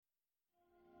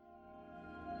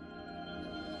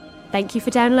Thank you for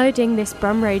downloading this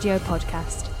Brum Radio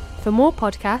podcast. For more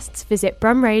podcasts, visit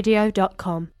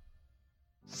brumradio.com.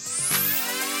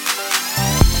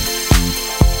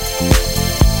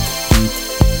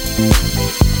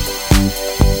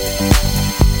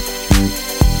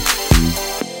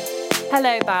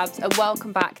 Hello, Babs, and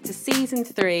welcome back to Season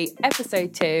 3,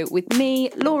 Episode 2, with me,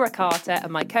 Laura Carter,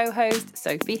 and my co-host,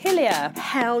 Sophie Hillier.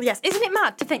 Hell yes. Isn't it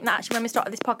mad to think that actually when we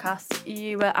started this podcast,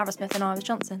 you were Arrowsmith and I was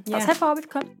Johnson? That's how far we've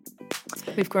come.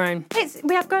 We've grown.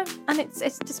 We have grown, and it's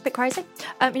just a bit crazy.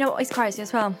 You know what is crazy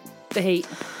as well? The heat.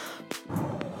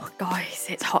 Guys,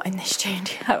 it's hot in this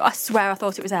studio. I swear I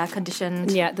thought it was air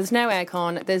conditioned. Yeah, there's no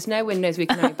aircon, there's no windows we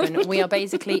can open. We are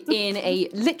basically in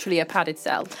literally a padded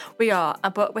cell. We are,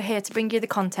 but we're here to bring you the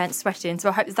content, sweating. So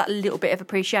I hope there's that little bit of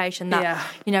appreciation that,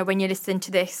 you know, when you listen to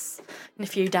this in a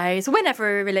few days,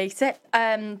 whenever we release it,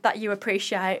 that you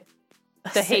appreciate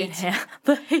the heat here,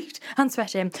 the heat and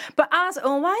sweating. But as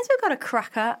always, we've got a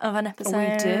cracker of an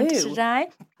episode today.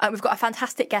 We've got a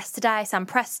fantastic guest today, Sam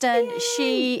Preston. Yay.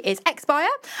 She is ex-buyer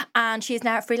and she is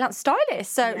now a freelance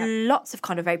stylist. So lots of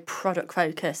kind of very product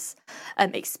focus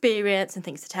experience and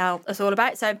things to tell us all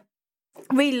about. So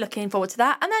really looking forward to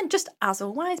that. And then just as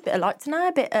always, a bit of like to know,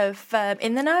 a bit of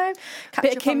in the know.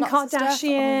 Bit of Kim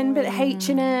Kardashian, bit of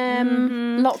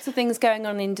H&M. Lots of things going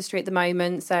on in the industry at the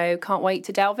moment. So can't wait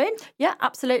to delve in. Yeah,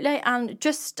 absolutely. And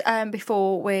just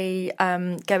before we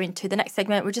go into the next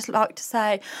segment, we'd just like to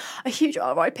say a huge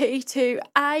RIP to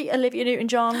Olivia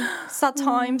Newton-John. Sad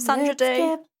time, Sandra Dee.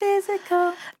 Get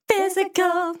physical.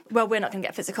 Well, we're not going to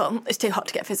get physical. It's too hot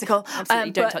to get physical.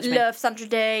 Absolutely, don't touch me. Love Sandra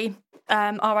Dee.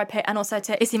 RIP, and also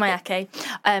to Issey Miyake,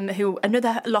 who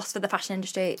another loss for the fashion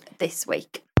industry this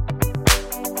week.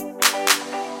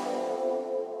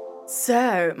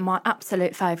 So, my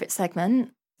absolute favourite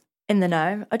segment, In the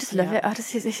Know. I just love it.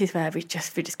 This is where we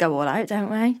just go all out, don't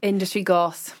we? Industry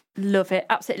goss. Love it,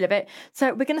 absolutely love it.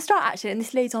 So we're going to start actually, and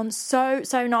this leads on so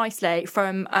nicely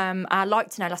from our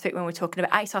Like to Know last week when we were talking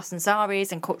about ASOS and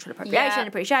Zari's and cultural appropriation,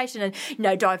 appreciation,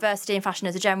 and diversity in fashion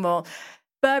as a general.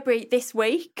 Burberry this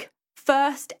week.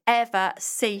 First ever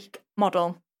Sikh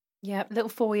model. Yeah, little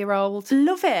 4-year-old.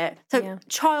 Love it. So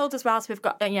child as well. So we've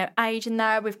got age in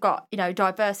there. We've got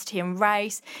diversity and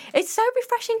race. It's so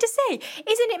refreshing to see.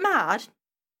 Isn't it mad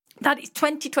that it's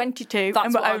 2022 That's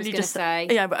and we're what I only was just say.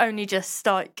 we're only just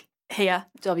like here.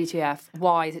 WTF?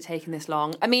 Why is it taking this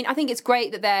long? I mean, I think it's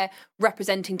great that they're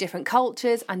representing different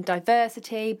cultures and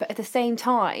diversity, but at the same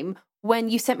time, when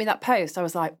you sent me that post, I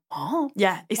was like, what?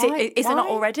 Yeah. Is it not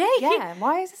already? Yeah.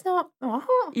 Why is this not? What?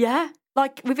 Yeah.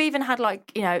 Like, we've even had,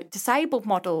 disabled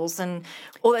models and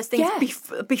all those things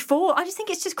before. I just think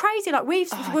it's just crazy. Like, we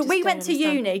went to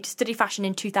uni to study fashion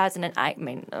in 2008. I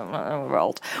mean, we're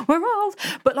old. We're old.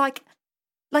 But,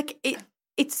 it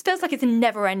feels like it's a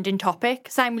never-ending topic.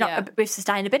 Same with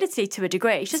sustainability to a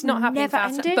degree. It's just not happening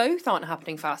fast. Ending. Both aren't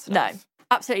happening fast enough. No,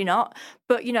 absolutely not.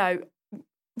 But,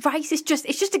 race is just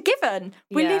a given.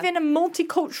 We live in a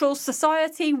multicultural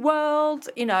society world.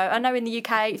 I know in the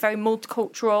UK it's very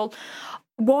multicultural.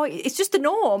 Why? It's just the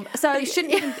norm. So but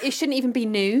it shouldn't even be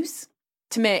news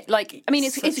to me. Like, I mean,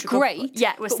 it's great.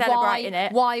 Yeah, we're celebrating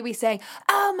it. Why are we saying,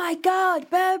 oh my God,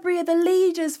 Burberry are the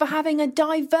leaders for having a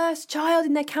diverse child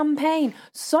in their campaign?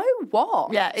 So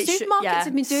what? Yeah, supermarkets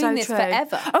have been doing this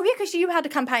forever. Oh yeah, because you had a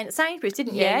campaign at Sainsbury's,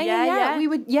 didn't you? Yeah. We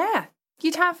would. Yeah.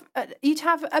 You'd have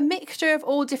a mixture of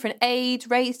all different age,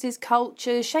 races,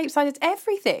 cultures, shapes, sizes,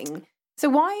 everything. So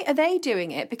why are they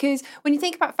doing it? Because when you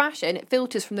think about fashion, it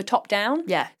filters from the top down.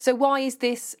 Yeah. So why is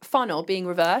this funnel being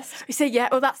reversed? You see,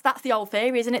 well, that's the old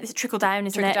theory, isn't it? It's a trickle down,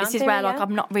 isn't it? This is where,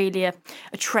 I'm not really a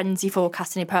trendy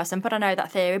forecasting person, but I know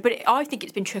that theory. But I think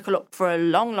it's been trickle up for a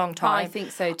long, long time. I think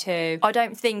so too. I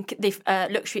don't think the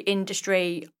luxury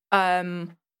industry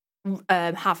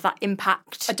have that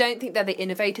impact. I don't think they're the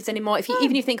innovators anymore. Even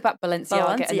if you think about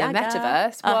Balenciaga and their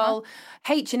metaverse, well,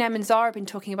 H&M and Zara have been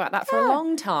talking about that for a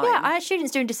long time. Yeah, I had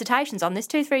students doing dissertations on this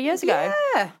 2-3 years ago.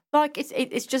 Yeah. Like,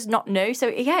 it's just not new. So,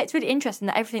 it's really interesting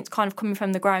that everything's kind of coming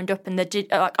from the ground up. And I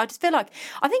just feel like,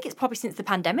 I think it's probably since the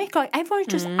pandemic, like, everyone's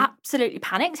just absolutely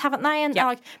panicked, haven't they?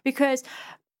 And, because...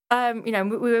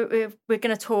 we're going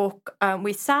to talk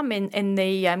with Sam in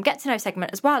the Get to Know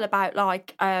segment as well about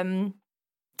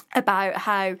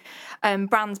how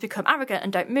brands become arrogant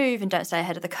and don't move and don't stay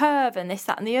ahead of the curve and this,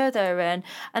 that and the other. And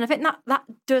I think that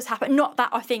does happen. Not that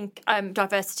I think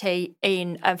diversity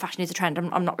in fashion is a trend.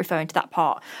 I'm not referring to that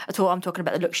part at all. I'm talking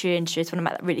about the luxury industry. I just want to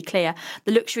make that really clear.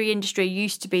 The luxury industry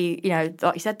used to be,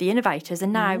 like you said, the innovators,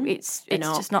 and now it's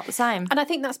just not the same. And I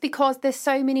think that's because there's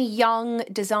so many young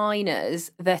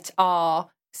designers that are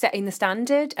setting the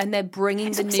standard and they're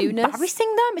bringing the newness.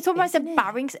 Embarrassing them. It's almost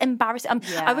embarrassing.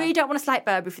 I really don't want to slate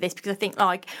Burberry for this because I think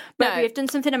Burberry have done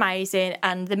something amazing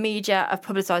and the media have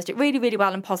publicised it really, really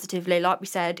well and positively. Like we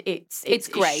said, it's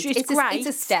great. It's great. It's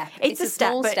a step. It's a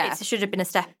small step. It should have been a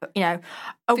step, a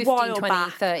 15, while 20,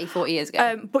 back. 30, 40 years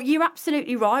ago. But you're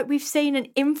absolutely right. We've seen an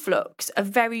influx of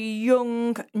very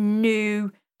young,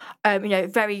 new,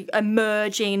 very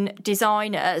emerging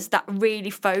designers that really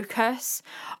focus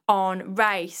on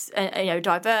race,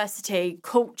 diversity,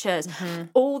 cultures,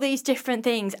 all these different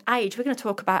things. Age. We're going to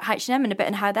talk about H&M in a bit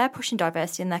and how they're pushing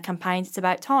diversity in their campaigns. It's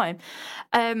about time,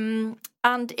 and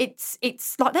it's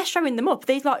like they're showing them up.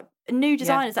 These new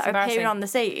designers that are appearing on the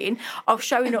scene are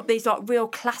showing up these real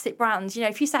classic brands.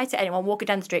 If you say to anyone walking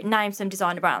down the street, name some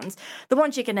designer brands, the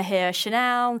ones you're going to hear: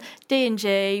 Chanel,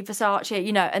 D&G,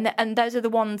 Versace, and those are the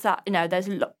ones that there's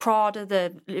Prada,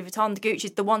 the Louis Vuitton, the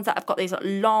Gucci's, the ones that have got these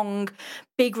long,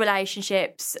 big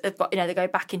relationships. They've got they go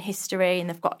back in history, and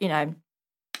they've got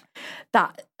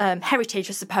that heritage,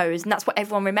 I suppose, and that's what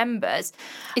everyone remembers.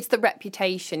 It's the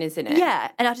reputation, isn't it?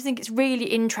 Yeah, and I just think it's really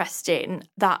interesting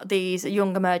that these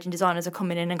young emerging designers are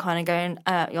coming in and kind of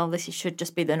going, this should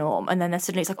just be the norm, and then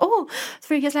suddenly it's like,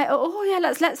 3 years later,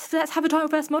 let's have a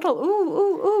diverse model.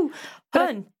 Ooh,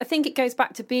 fun. I think it goes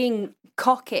back to being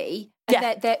cocky.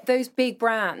 And those big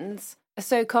brands are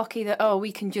so cocky that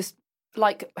we can just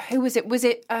who was it? Was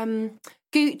it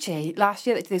Gucci last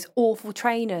year that did those awful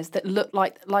trainers that looked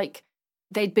like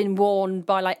they'd been worn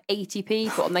by 80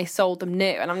 people and they sold them new,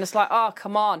 and I'm just like, oh,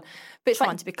 come on. But it's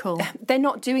trying to be cool. They're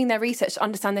not doing their research to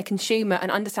understand their consumer and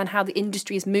understand how the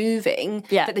industry is moving.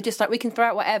 Yeah. That they're just we can throw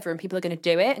out whatever and people are going to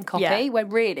do it and copy. Yeah. When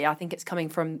really, I think it's coming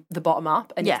from the bottom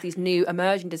up, and it's these new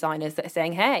emerging designers that are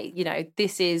saying, hey,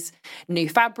 this is new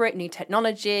fabric, new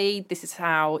technology. This is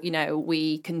how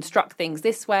we construct things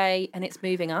this way, and it's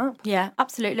moving up. Yeah,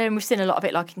 absolutely. And we've seen a lot of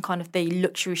it in kind of the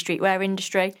luxury streetwear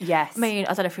industry. Yes. I mean,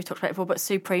 I don't know if we've talked about it before, but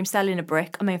Supreme selling a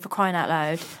brick. I mean, for crying out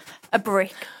loud. A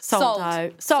brick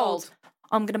sold.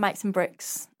 I'm going to make some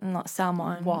bricks and sell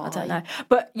mine. Why? I don't know.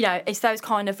 But, it's those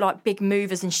kind of big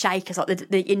movers and shakers,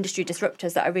 the industry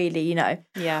disruptors that are really,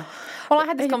 Yeah. Well, I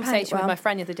had this conversation with my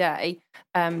friend the other day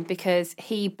because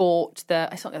he bought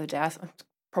it's not the other day,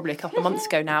 probably a couple of months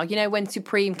ago now, when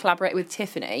Supreme collaborated with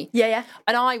Tiffany. Yeah.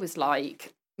 And I was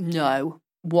like, no,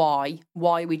 why?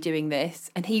 Why are we doing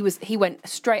this? And he went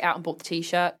straight out and bought the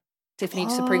T-shirt. Tiffany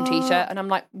Supreme T-shirt, and I'm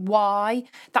like, why?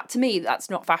 That to me, that's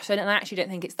not fashion, and I actually don't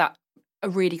think it's that a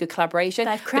really good collaboration.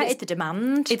 They've created the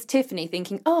demand. It's Tiffany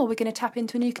thinking, we're going to tap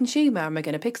into a new consumer and we're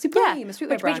going to pick Supreme, a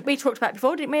streetwear brand. We talked about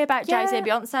before, didn't we, about Jay-Z and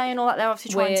Beyonce and all that. They're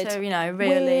obviously trying to,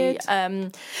 really...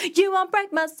 you won't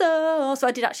break my soul. So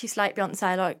I did actually slate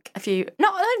Beyonce a few...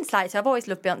 No, I didn't slate her. I've always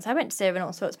loved Beyonce. I went to see her and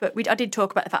all sorts, but I did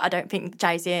talk about the fact I don't think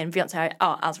Jay-Z and Beyonce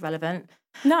are as relevant.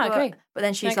 No, I agree. But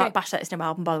then she's bashed out this new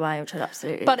album, by the way, which I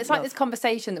absolutely But it's this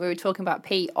conversation that we were talking about,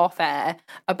 Pete, off air,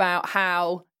 about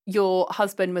how your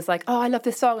husband was like, I love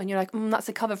this song, and you're like, that's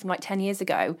a cover from 10 years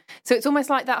ago. So it's almost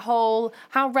like that whole,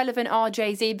 how relevant are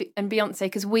Jay-Z and Beyonce?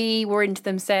 Because we were into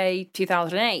them, say,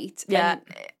 2008. Yeah.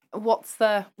 What's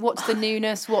the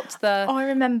newness? I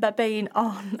remember being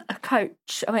on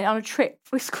a trip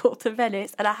with school to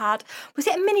Venice, and I had, was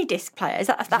it a mini disc player?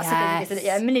 That's the thing, isn't it?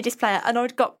 Yeah, a mini disc player, and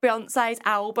I'd got Beyonce's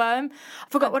album. I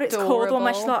forgot what it's called. The one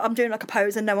where she's I'm doing a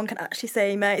pose and no one can actually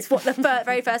see me. It's the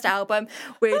very first album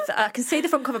with I can see the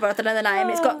front cover, but I don't know the name.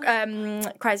 It's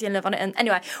got Crazy in Love on it. And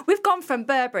anyway, we've gone from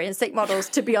Burberry and Sick Models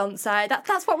to Beyonce.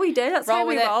 That's what we do. That's how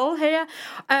we roll here.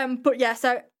 But yeah,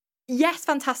 so. Yes,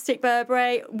 fantastic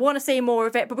Burberry. Want to see more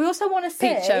of it, but we also want to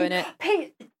see Pete showing it.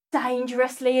 Pete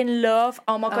Dangerously in Love.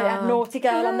 Oh my God, it had Naughty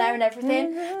Girl on there and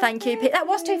everything. Thank you, Pete. That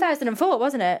was 2004,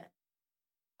 wasn't it?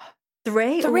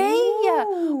 Three,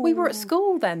 yeah. We were at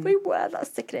school then. We were.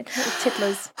 That's sickening.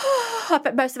 Tiddlers. I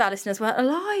bet most of our listeners weren't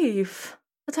alive.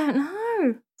 I don't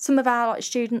know. Some of our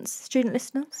student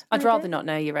listeners. I'd rather not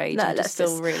know your age. I'm just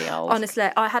still really old. Honestly,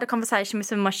 I had a conversation with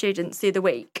some of my students the other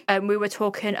week, and we were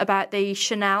talking about the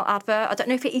Chanel advert. I don't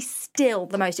know if it is still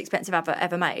the most expensive advert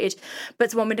ever made, but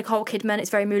it's the one with Nicole Kidman. It's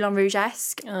very Moulin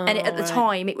Rouge-esque, and at the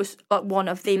time, it was one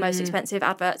of the most expensive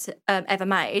adverts ever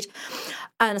made.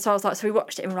 And so I was like, so we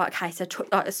watched it, and we were like, okay, so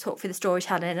let's talk through the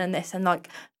storytelling and this, and like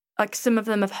some of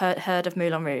them have heard of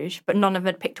Moulin Rouge, but none of them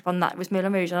had picked up on that it was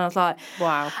Moulin Rouge. And I was like,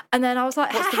 wow. And then I was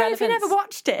like, how have you never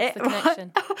watched it? What's the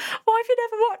connection? Why have you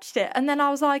never watched it? And then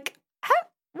I was like,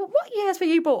 what years were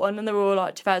you born? And they were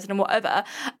all 2000 and whatever.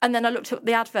 And then I looked up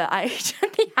the advert age,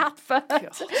 and the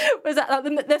advert was that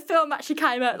the film actually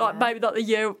came out maybe the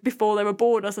year before they were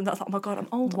born or something. I was like, oh my God, I'm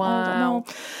old. Wow. I'm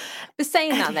old. But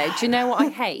saying that though, do you know what I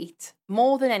hate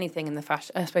more than anything in the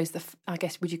fashion? I suppose I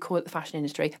guess would you call it the fashion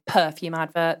industry? Perfume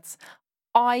adverts.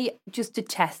 I just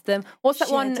detest them. What's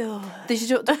that one?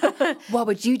 What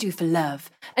would you do for love?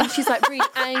 And she's like really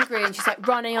angry and she's like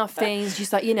running off things.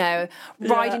 She's like,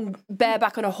 riding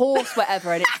bareback on a horse,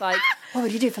 whatever. And it's like, what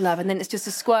would you do for love? And then it's just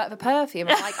a squirt of a perfume.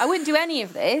 I'm like, I wouldn't do any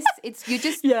of this.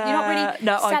 You're not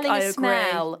really selling a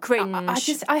smell.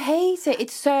 Cringe. I hate it.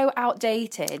 It's so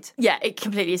outdated. Yeah, it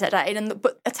completely is outdated.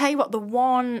 But I tell you what, the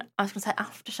one I was going to say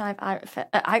aftershave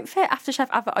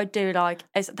advert I do like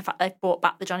is the fact they've brought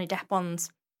back the Johnny Depp ones.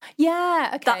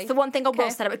 Yeah, okay. That's the one thing I will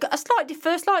say.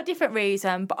 For a slightly different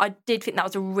reason, but I did think that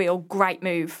was a real great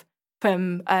move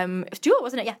from it was Dior,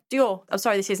 wasn't it? Yeah, Dior. I'm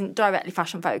sorry, this isn't directly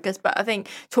fashion focused, but I think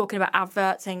talking about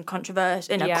adverts and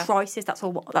controversy, crisis. That's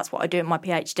what I do in my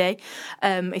PhD.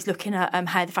 Is looking at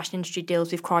how the fashion industry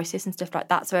deals with crisis and stuff like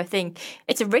that. So I think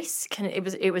it's a risk, and it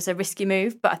was a risky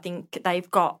move, but I think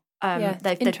they've got.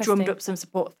 They've drummed up some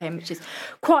support for him, which is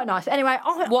quite nice. Anyway,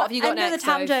 what have you got next?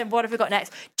 What have we got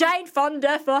next? Jane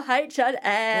Fonda for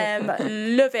H&M.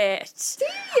 Love it. Do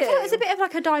you? I feel like there's a bit of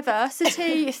like a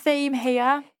diversity theme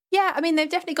here. Yeah, I mean, they've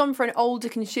definitely gone for an older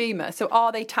consumer. So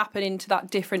are they tapping into that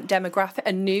different demographic,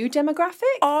 a new demographic?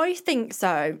 I think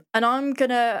so. And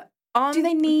do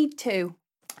they need to?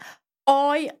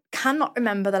 I cannot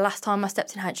remember the last time I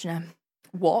stepped in H&M.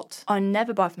 What? I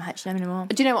never buy from H&M anymore.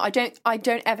 Do you know what? I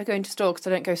don't ever go into store because I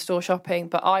don't go store shopping,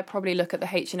 but I probably look at the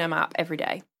H&M app every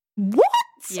day. What?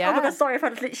 Yeah. Oh my God, sorry if I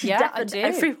literally deafened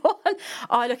everyone.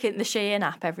 I look at the Shein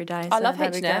app every day. I love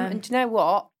H&M, and do you know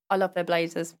what? I love their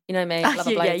blazers. You know me, I love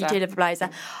a blazer. Yeah, you do love a blazer.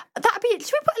 Should we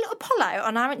put a little poll out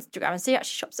on our Instagram and see who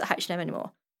actually shops at H&M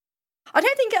anymore? I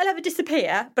don't think it'll ever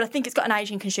disappear, but I think it's got an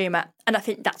Asian consumer, and I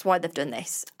think that's why they've done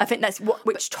this. I think that's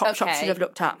which top shops should have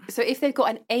looked at. So if they've got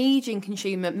an Asian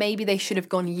consumer, maybe they should have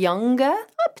gone younger?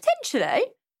 Potentially.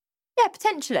 Yeah,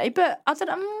 potentially, but I don't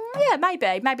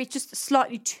know. Maybe it's just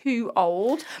slightly too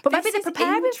old. But maybe they're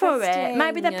preparing for it.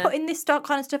 Maybe they're putting this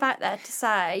kind of stuff out there to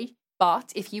say.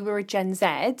 But if you were a Gen Z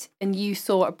and you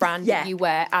saw a brand that you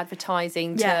wear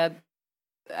advertising to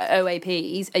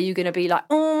OAPs, are you going to be like,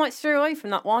 oh, let's stray away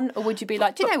from that one? Or would you be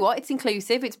like, do you know what? It's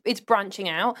inclusive. It's branching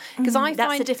out. Because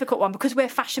that's a difficult one because we're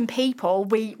fashion people.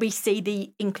 We see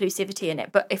the inclusivity in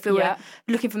it. But if we were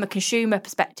looking from a consumer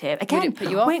perspective, again,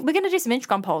 we're going to do some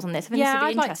Instagram polls on this. I think this would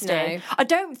be interesting. Like to know. I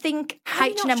don't think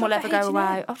H&M will ever go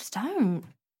away. I just don't.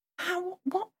 How?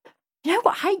 What? You know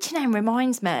what H&M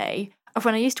reminds me of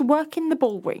when I used to work in the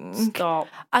Bullring. Stop.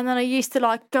 And then I used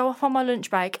to go off on my lunch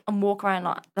break and walk around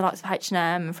like the likes of H&M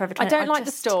and Forever 21. I don't like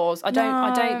the stores. I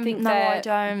don't think they're. I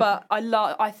don't. But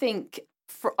I think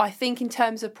in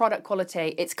terms of product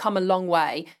quality, it's come a long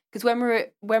way. Because when we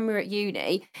were at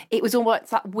uni, it was almost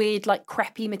that weird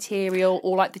crepey material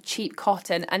or the cheap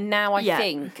cotton. And now I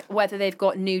think whether they've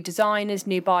got new designers,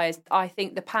 new buyers, I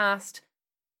think the past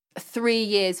 3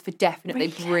 years for definite,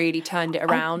 they've really turned it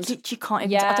around. You can't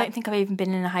even. I don't think I've even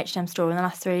been in a H&M store in the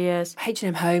last 3 years.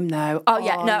 H&M Home though.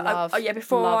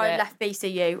 Before I left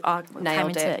BCU, I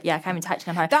came into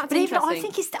H&M Home. That's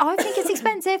interesting. I think it's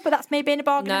expensive, but that's me being a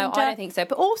bargain hunter. I don't think so.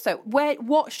 But also,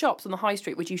 what shops on the high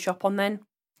street would you shop on then?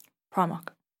 Primark.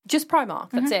 Just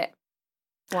Primark. That's it.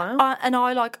 Wow. And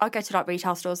I go to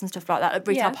retail stores and stuff like that.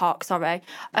 Retail parks, sorry.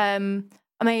 I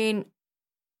mean,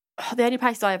 the only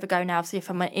places I ever go now, so if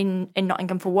I'm in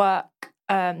Nottingham for work,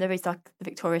 there is the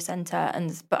Victoria Centre,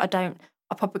 but I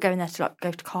probably go in there to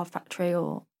go to Card Factory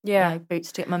or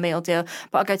Boots to get my meal deal.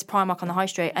 But I go to Primark on the high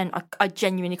street, and I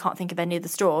genuinely can't think of any of the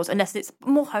stores unless it's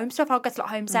more home stuff. I'll go to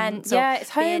Home Sense. Yeah, it's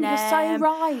home. You're so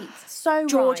right. So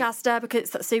George Asda because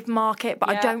it's that supermarket. But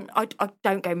I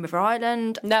don't go in River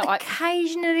Island. No,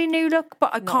 occasionally New Look,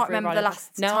 but I can't remember the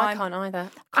last time. No, I can't either.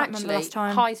 Can't remember the last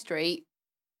time. High street.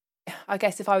 I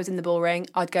guess if I was in the Bullring,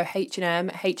 I'd go H&M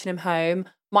Home.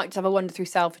 Might just have a wander through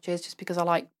Selfridges just because I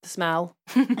like the smell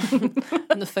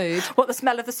and the food. What, the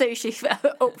smell of the sushi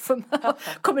up from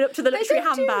coming up to the luxury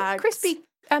handbags? Crispy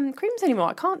creams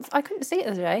anymore. I couldn't see it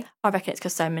the other day. I reckon it's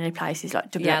because so many places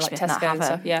like WH like Smith Tesco have and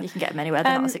stuff. Yeah, you can get them anywhere.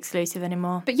 They're not as exclusive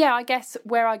anymore. But I guess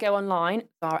where I go online,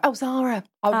 Zara. Oh, Zara.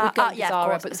 I would go to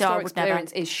Zara, but the store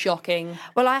experience is shocking.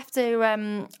 Well, I have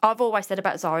to. I've always said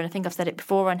about Zara, and I think I've said it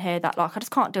before on here that I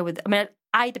just can't deal with it. I mean,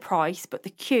 the price, but the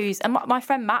queues. And my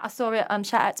friend Matt, I saw it.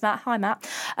 Shout out to Matt. Hi, Matt.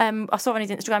 I saw on his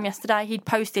Instagram yesterday. He'd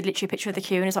posted literally a picture of the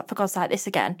queue, and he's like, "For God's sake, this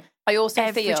again." I also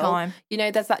every feel, time.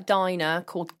 there's that diner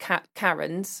called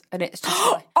Karen's, and it's just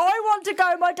I want to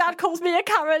go. My dad calls me a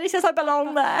Karen. He says I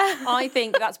belong there. I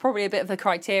think that's probably a bit of the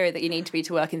criteria that you need to be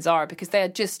to work in Zara, because they're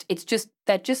just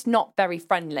not very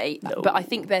friendly. No. But I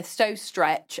think they're so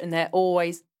stretch and they're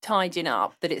always tidying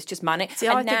up that it's just manic. See,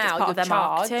 I think it's part of their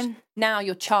marketing. Now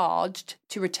you're charged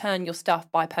to return your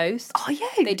stuff by post. Are you?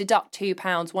 They deduct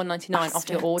 £2.199 off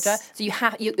your order, so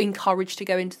you're encouraged to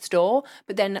go into the store.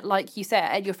 But then, like you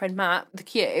said, your friend Matt, the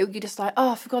queue, you're just like,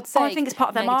 oh, for God's sake. I think it's part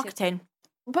of their marketing.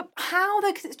 But how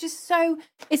though? Because it's just so.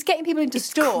 It's getting people into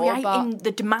store, creating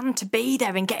the demand to be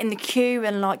there and get in the queue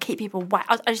and like keep people wet.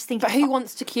 I just think. But who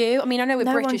wants to queue? I mean, I know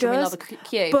we're British and we love a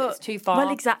queue, but it's too far. Well,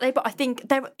 exactly. But I think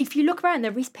if you look around,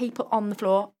 there is people on the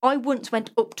floor. I once went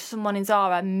up to someone in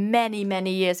Zara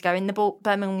many years ago in the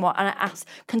Birmingham one, and I asked,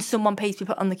 "Can someone please be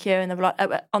put on the queue?" And they were like,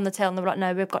 "On the till," and they were like,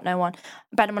 "No, we've got no one."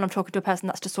 Better when I'm talking to a person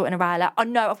that's just sorting a rail out. I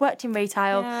know I've worked in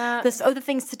retail. Yeah. There's other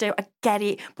things to do. I get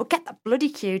it, but get that bloody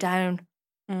queue down.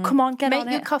 Come on, get on it.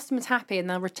 Make your customers happy and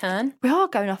they'll return. We are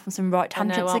going off on some right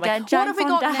tangents again. What have we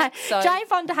got next? Jane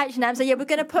Fonda H&M. So yeah, we're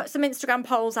going to put some Instagram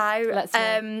polls out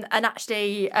and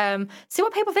actually see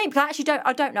what people think. Because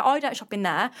I don't know. I don't shop in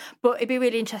there, but it'd be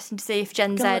really interesting to see if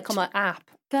Gen Z. Look on my app.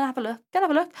 Go and have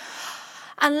a look.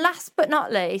 And last but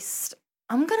not least,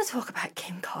 I'm going to talk about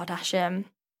Kim Kardashian.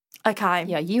 Okay.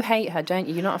 Yeah, you hate her, don't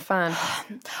you? You're not a fan.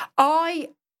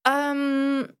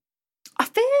 I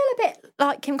feel a bit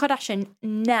like Kim Kardashian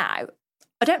now.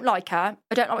 I don't like her.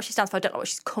 I don't know what she stands for. I don't know what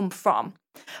she's come from.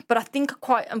 But I think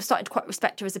I'm starting to quite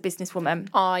respect her as a businesswoman.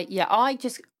 I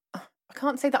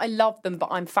can't say that I love them, but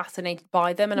I'm fascinated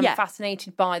by them. And I'm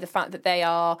fascinated by the fact that they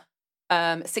are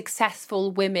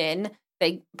successful women.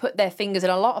 They put their fingers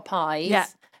in a lot of pies. Yeah.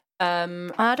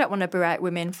 I don't want to berate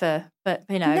women for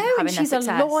having she's their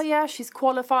success. A lawyer. She's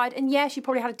qualified. And yeah, she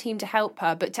probably had a team to help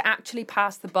her. But to actually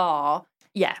pass the bar...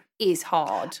 Yeah, is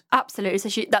hard. Absolutely. So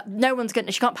she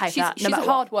can't pay for that. She's a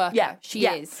hard worker. Yeah, she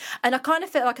is. And I kind of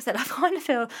feel, like I said,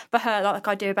 for her like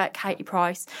I do about Katie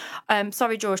Price.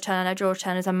 Sorry, George Turner. I know George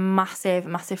Turner's a massive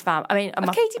fan. I mean,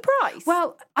 Katie Price.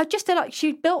 Well, I just feel like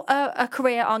she built a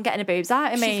career on getting her boobs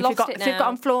out. I mean, if you've got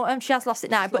on floor, she has lost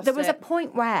it now. But there was a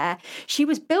point where she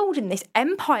was building this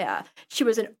empire. She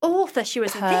was an author. She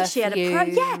was this. She had a pro.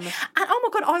 Yeah. And oh my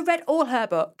God, I read all her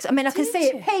books. I mean, I can see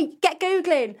it. Hey, get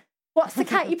Googling. What's the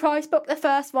Katie Price book, the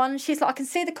first one? She's like, I can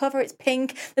see the cover, it's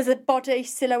pink, there's a body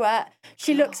silhouette,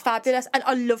 she looks fabulous, and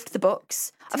I loved the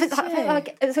books. I think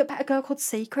like it was about a girl called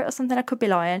Secret or something, I could be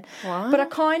lying. What? But I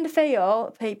kind of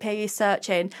feel, PP is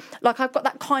searching, like I've got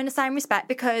that kind of same respect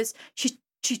because she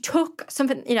took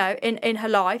something, in her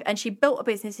life and she built a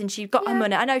business and she got her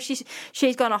money. I know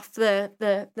she's gone off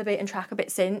the beaten track a bit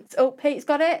since. Oh, Pete's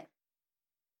got it.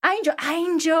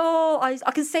 Angel. I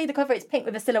can see the cover, it's pink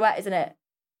with a silhouette, isn't it?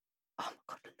 Oh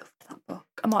my God, I loved that book.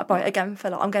 I might buy it again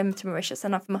I'm going to Mauritius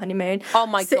and for my honeymoon. Oh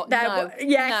my God, no.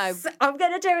 Yes, no. I'm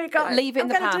going to do it, guys. Leave it in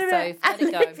the past, though. Let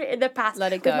it go. Leave it in the past.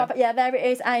 Let it go. There it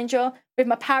is, Angel, with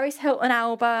my Paris Hilton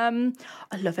album.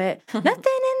 I love it. Nothing in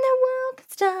the world can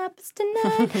stop us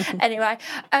tonight. Anyway,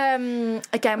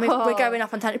 again, we're going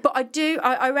off on tangent. But I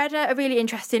read a really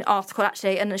interesting article,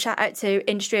 actually, and a shout out to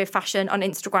Industry of Fashion on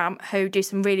Instagram, who do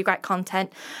some really great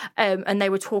content. And they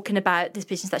were talking about this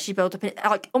business that she built up,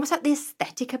 like almost like the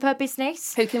aesthetic of her business.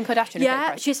 Who, Kim Kardashian?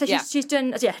 Yeah, she's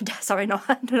done. Yeah, sorry, not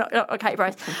Katie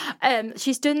Price.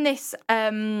 She's done this.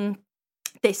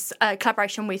 This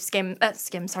collaboration with Skim, sorry, that's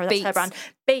Beats. Her brand.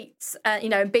 Beats,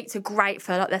 Beats are great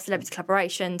for like their celebrity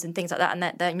collaborations and things like that, and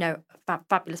they're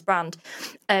fabulous brand.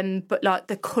 But like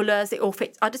the colours, it all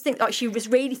fits. I just think like she was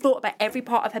really thought about every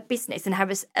part of her business and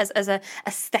have as a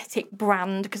aesthetic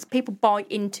brand because people buy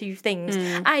into things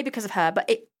because of her, but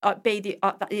it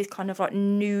that is kind of like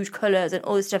nude colours and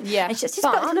all this stuff. Yeah, and she's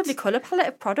got a lovely colour palette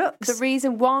of products. The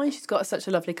reason why she's got such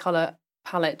a lovely colour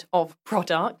palette of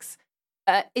products.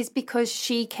 Is because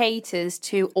she caters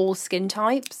to all skin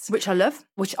types. Which I love.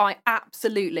 Which I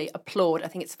absolutely applaud. I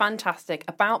think it's fantastic.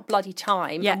 About bloody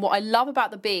time. Yeah. And what I love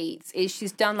about the Beats is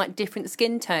she's done like different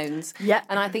skin tones. Yeah.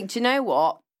 And I think, do you know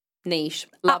what? Niche.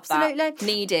 Love absolutely. That.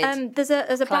 Needed. There's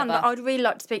a brand that I'd really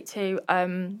like to speak to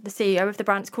the CEO of the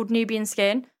brand. It's called Nubian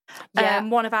Skin. Yeah.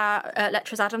 One of our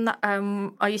lecturers, Adam, that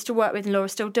I used to work with and Laura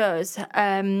still does,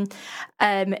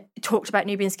 talked about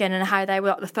Nubian Skin and how they were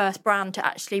like the first brand to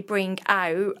actually bring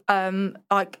out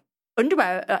like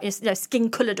underwear,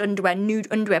 skin-coloured underwear, nude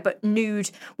underwear, but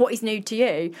nude, what is nude to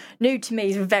you? Nude to me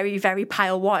is very, very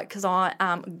pale white because I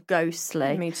am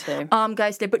ghostly. Me too. I'm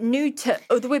ghostly, but nude to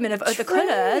other women of other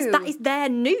colours, that is their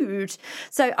nude.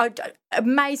 So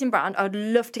amazing brand. I'd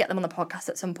love to get them on the podcast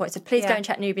at some point. So please go and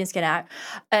check Nubian Skin out.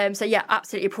 So yeah,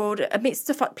 absolutely applaud. I mean, it's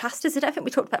stuff like plasters. I don't think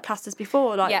we talked about plasters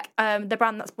before. Like the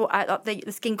brand that's brought out like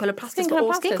the skin colour plasters for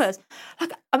all skin colours.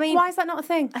 Like, I mean, why is that not a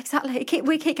thing? Exactly.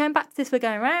 We keep going back to this. We're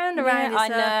going round and round. I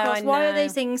know. Why are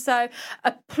these things? So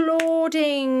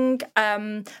applauding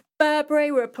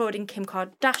Burberry, we're applauding Kim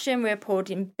Kardashian, we're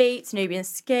applauding Beats, Nubian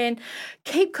Skin.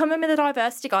 Keep coming with the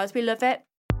diversity, guys. We love it.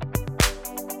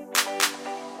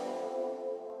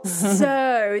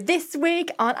 So this week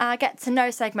on our Get to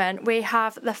Know segment, we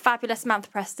have the fabulous Samantha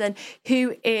Preston,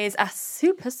 who is a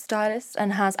super stylist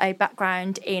and has a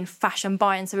background in fashion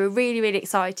buying. So we're really, really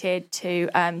excited to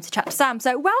chat to Sam.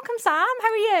 So welcome, Sam. How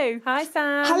are you? Hi,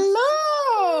 Sam.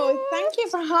 Hello. Thank you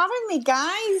for having me,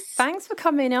 guys. Thanks for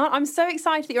coming on. I'm so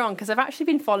excited that you're on because I've actually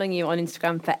been following you on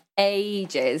Instagram for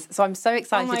ages. So I'm so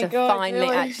excited to finally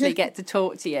actually get to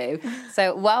talk to you.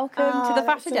 So welcome to the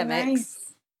Fashademics. So nice.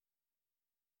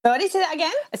 Sorry, say that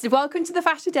again? I said, welcome to the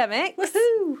Fashademics.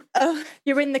 Woohoo! Oh,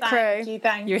 you're in the crew.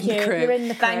 Thank you. You're in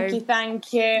the crew.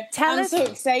 Thank you. I'm so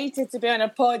excited to be on a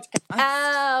podcast.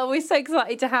 Oh, we're so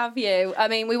excited to have you. I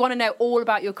mean, we want to know all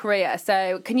about your career.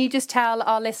 So can you just tell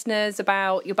our listeners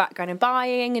about your background in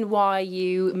buying and why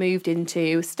you moved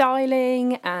into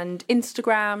styling and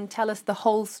Instagram? Tell us the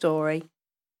whole story.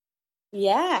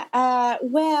 Yeah.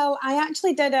 Well, I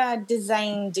actually did a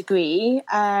design degree.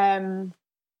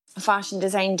 A fashion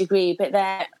design degree, but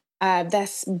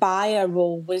this buyer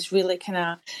role was really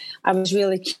I was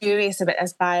really curious about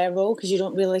this buyer role because you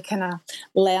don't really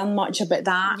learn much about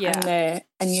that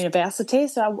in university.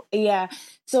 So I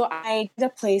did a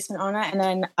placement on it and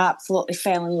then absolutely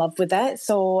fell in love with it.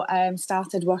 So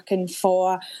started working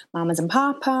for Mamas and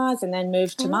Papas and then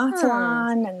moved to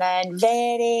Matalan and then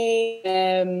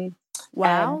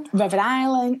River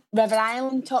Island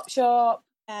Topshop.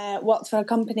 Worked for a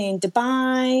company in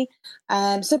Dubai,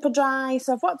 Superdry.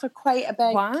 So I've worked for quite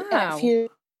a few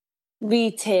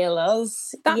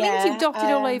retailers. That means you've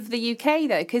dotted all over the UK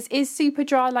though, because is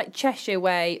Superdry like Cheshire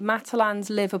way, Matalan's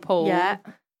Liverpool? Yeah.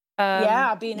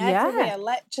 I've been everywhere.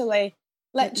 Literally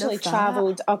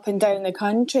travelled up and down the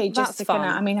country just to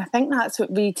I mean, I think that's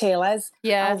what retail is.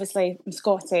 Yeah. Obviously, I'm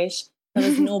Scottish. There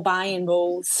was no buying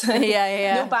roles.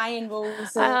 No buying roles in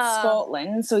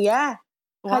Scotland. So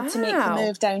had to make the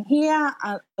move down here.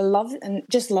 I loved it and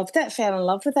just loved it, fell in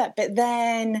love with it. But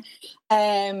then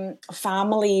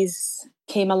families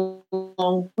came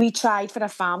along. We tried for a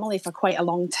family for quite a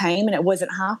long time and it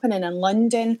wasn't happening in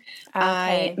London.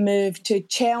 I moved to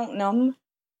Cheltenham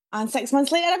and 6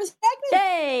 months later I was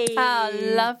pregnant. Yay! Oh,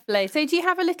 lovely. So do you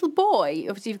have a little boy?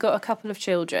 Obviously you've got a couple of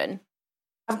children.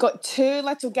 I've got 2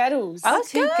 little girls. Oh,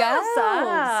 2 girls.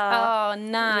 Oh,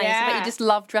 nice. Yeah. I bet you just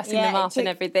love dressing them up and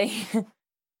everything.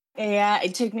 Yeah,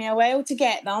 it took me a while to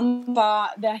get them,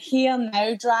 but they're here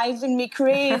now, driving me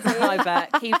crazy. I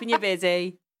bet, keeping you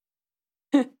busy.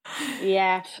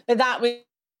 Yeah, but that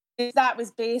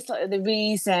was basically the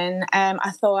reason.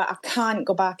 I thought I can't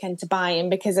go back into buying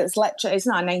because it's not a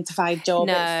 9-to-5 job.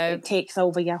 No. It takes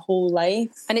over your whole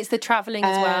life, and it's the travelling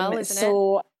as well, isn't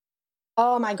it?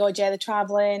 Oh my God, yeah, the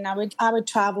travelling. I would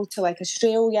travel to like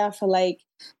Australia for like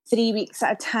 3 weeks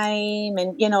at a time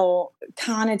and,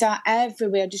 Canada,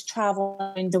 everywhere, just travel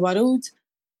around the world.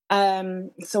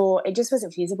 So it just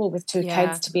wasn't feasible with 2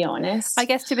 kids, to be honest. I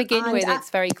guess to begin with, it's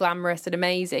very glamorous and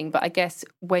amazing. But I guess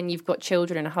when you've got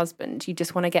children and a husband, you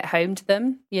just want to get home to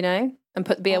them, and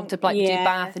be able to do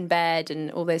bath and bed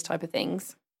and all those type of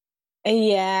things.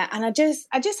 Yeah, and I just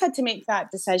had to make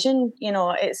that decision.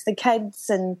 It's the kids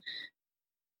and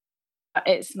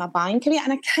it's my buying career,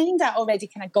 and I already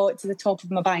got to the top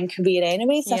of my buying career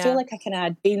anyway, so I feel like I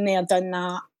had been there, done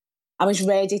that. I was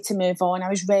ready to move on. I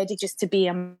was ready just to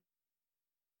be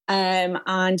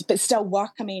but still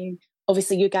work. I mean,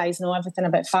 obviously you guys know everything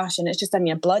about fashion. It's just in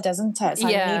your blood, isn't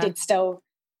it? So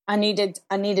I needed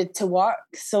to work.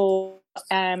 So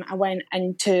I went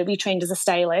into retrained as a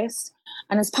stylist,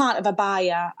 and as part of a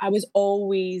buyer, I was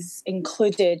always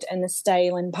included in the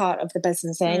styling part of the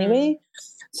business anyway.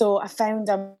 So I found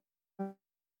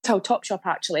Topshop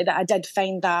actually that I did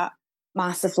find that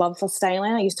massive love for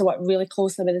styling. I used to work really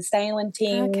closely with the styling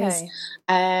teams. Okay.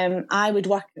 I would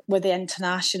work with the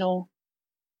international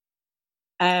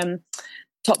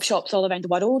top shops all around the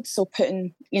world. So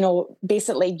putting,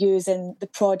 basically using the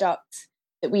product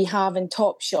that we have in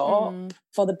Topshop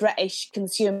for the British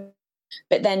consumer,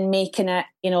 but then making it,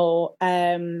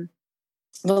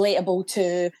 relatable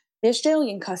to the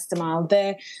Australian customer,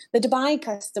 the Dubai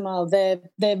customer,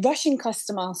 the Russian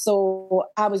customer. So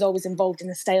I was always involved in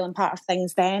the styling part of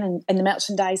things then, and the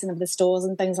merchandising of the stores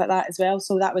and things like that as well.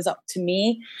 So that was up to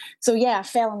me. So yeah, I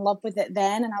fell in love with it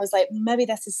then, and I was like, maybe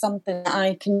this is something that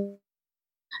I can,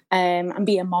 and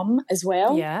be a mum as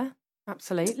well. Yeah,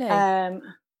 absolutely.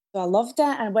 So I loved it.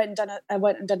 I went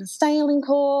and done a styling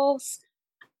course.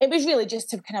 It was really just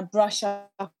to kind of brush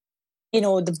up,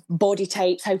 the body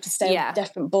types, how to style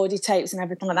different body types and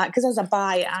everything like that. Because as a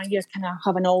buyer, you kind of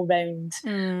have an all-round...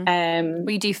 well,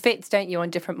 you do fits, don't you, on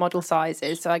different model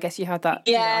sizes? So I guess you have that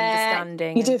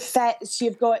understanding. You do fits.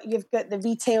 You've got the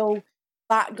retail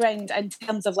background in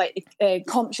terms of like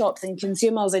comp shops and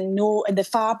consumers and the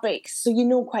fabrics,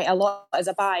 so quite a lot as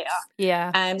a buyer.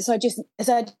 So I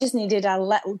just needed a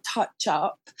little touch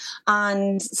up,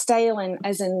 and styling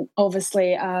isn't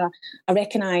obviously a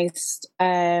recognised,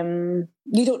 you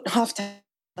don't have to have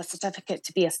a certificate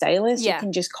to be a stylist. You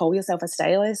can just call yourself a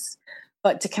stylist,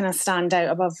 but to kind of stand out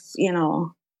above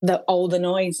all the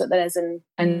noise that there is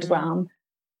in glam,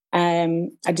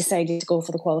 I decided to go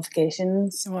for the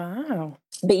qualifications. Wow.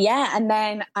 But yeah, and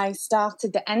then I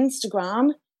started the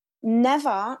Instagram.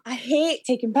 I hate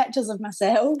taking pictures of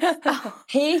myself.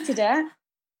 Hated it.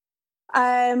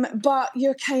 But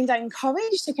you're kind of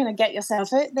encouraged to kind of get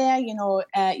yourself out there. Your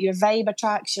vibe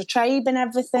attracts your tribe and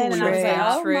everything. And I was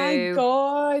like, my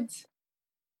God.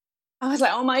 I was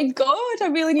like, oh my God, I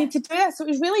really need to do this. So it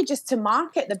was really just to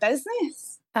market the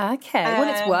business. Okay.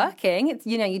 Well, it's working. It's,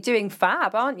 you're doing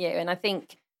fab, aren't you? And I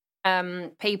think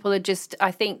people are just, I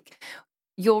think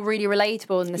you're really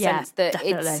relatable in the sense that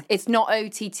it's not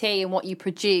OTT and what you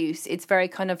produce. It's very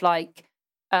kind of like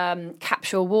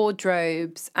capsule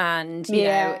wardrobes, and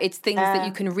it's things that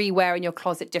you can rewear in your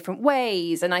closet different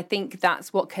ways. And I think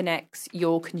that's what connects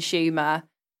your consumer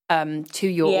to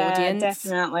your audience.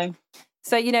 Definitely.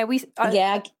 So,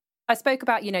 I spoke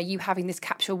about, you having this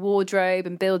capsule wardrobe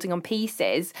and building on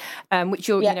pieces, which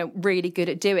you're, really good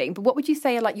at doing. But what would you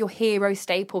say are like your hero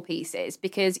staple pieces?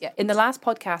 Because in the last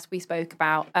podcast, we spoke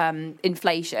about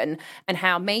inflation and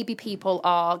how maybe people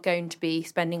are going to be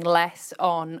spending less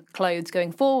on clothes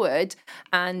going forward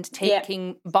and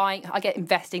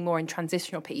investing more in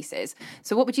transitional pieces.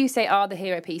 So what would you say are the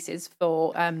hero pieces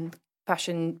for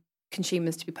fashion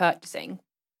consumers to be purchasing?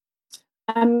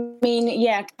 I mean,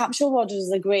 capsule wardrobes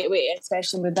is a great way,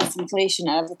 especially with this inflation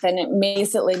and everything. It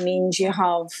basically means you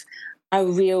have a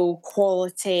real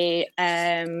quality,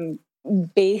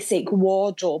 basic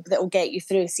wardrobe that will get you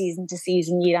through season to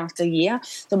season, year after year.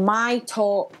 So my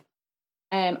top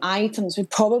items would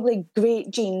probably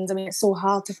great jeans. I mean, it's so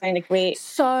hard to find a great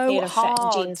pair of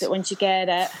fitting jeans that once you get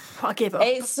it, I give up.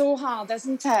 It's so hard,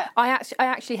 isn't it? I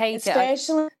actually hate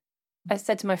it. I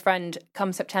said to my friend,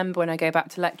 come September when I go back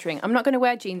to lecturing, I'm not going to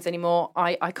wear jeans anymore.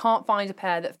 I can't find a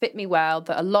pair that fit me well,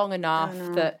 that are long enough,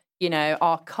 that,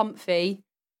 are comfy.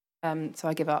 So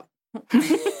I give up.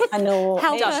 I know.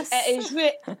 Help us.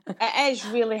 It is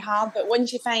really hard, but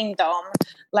once you find them,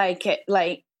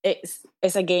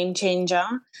 it's a game changer.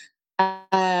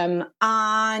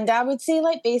 And I would say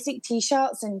like basic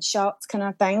t-shirts and shorts kind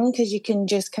of thing, because you can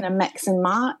just kind of mix and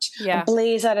match. A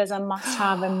blazer is a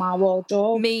must-have in my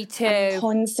wardrobe. Me too.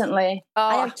 Constantly.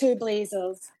 I have 2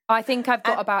 blazers. I think I've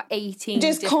got about 18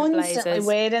 just different constantly blazers.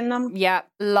 Wearing them. Yeah,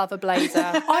 love a blazer.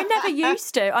 I never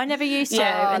used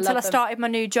to until I started my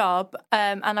new job,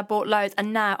 and I bought loads.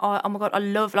 And now, oh my God, I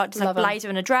love like just a blazer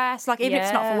and a dress. Like even if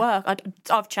it's not for work,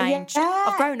 I've changed.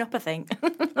 I've grown up, I think.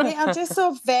 They are just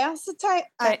so versatile.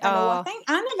 I think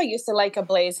I never used to like a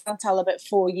blazer until about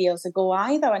 4 years ago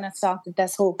either, when I started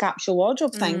this whole capsule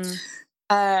wardrobe thing.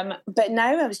 But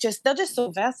now they're just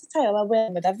so versatile. I wear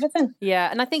them with everything.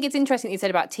 Yeah, and I think it's interesting that you said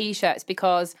about t-shirts,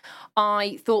 because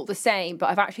I thought the same, but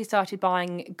I've actually started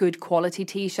buying good quality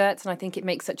t-shirts, and I think it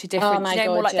makes such a difference.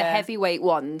 More like the heavyweight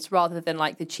ones rather than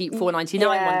like the cheap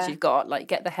 $4.99 ones you've got. Like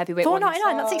get the heavyweight ones.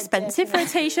 $4.99, that's expensive for a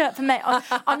t-shirt for me.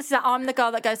 Honestly, I'm the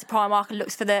girl that goes to Primark and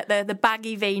looks for the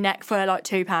baggy V-neck for like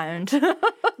 £2.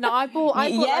 No, I bought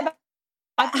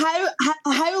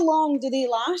how long do they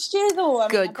last you though?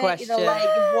 Good question.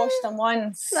 You've washed them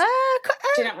once. Do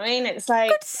you know what I mean? It's like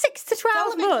good 6 to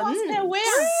 12 months.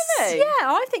 Really? Yeah,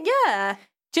 I think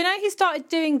Do you know who started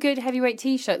doing good heavyweight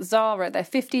t-shirts? Zara. They're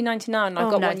 $15.99. I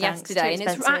got one yesterday, and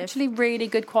it's actually really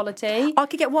good quality. I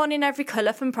could get one in every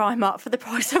colour from Primark for the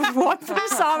price of one from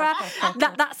Zara.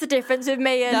 That's the difference with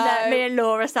me and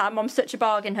Laura Sam. I'm such a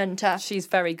bargain hunter. She's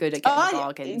very good at getting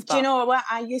bargains. Do you know what?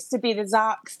 I used to be the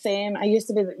exact same.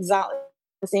 Exactly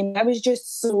the same. I was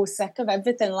just so sick of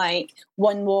everything like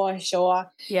one wash or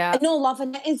I know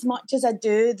loving it as much as I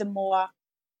do the more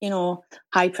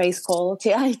high price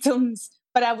quality items.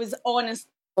 But I was honest,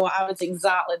 I was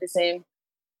exactly the same.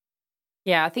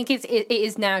 Yeah, I think it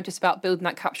is now just about building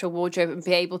that capsule wardrobe and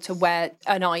be able to wear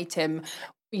an item,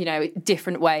 you know,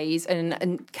 different ways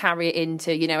and carry it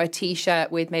into, you know, a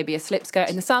T-shirt with maybe a slip skirt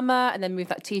in the summer and then move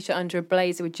that T-shirt under a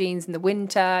blazer with jeans in the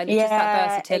winter. And it's just that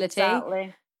versatility.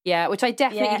 Exactly. Yeah, which I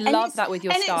definitely love that with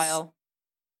your style.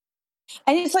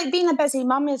 And it's like being a busy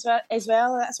mum as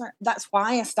well. That's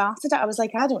why I started it. I was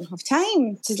like, I don't have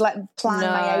time to plan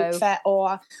my outfit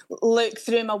or look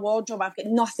through my wardrobe. I've got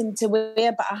nothing to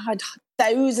wear, but I had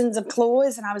thousands of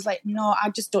clothes, and I was like, no, I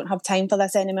just don't have time for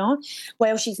this anymore.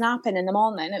 Well, she's napping in the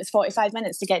morning. It was 45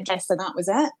 minutes to get dressed, and that was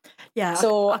it. Yeah,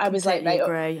 so I was like, right,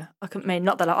 agree.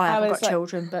 Not that I haven't got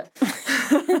children, but.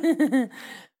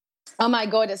 Oh my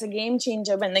God, it's a game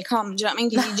changer when they come. Do you know what I mean?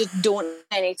 Because you just don't have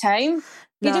any time.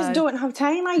 You just don't have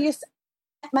time. I used to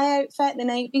set my outfit the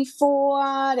night before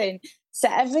and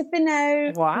set everything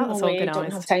out. Wow, that's organised. I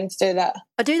don't have time to do that.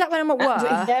 I do that when I'm at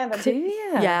work. Do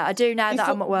you? Yeah, I do now that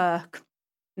I'm at work.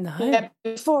 No. Yeah,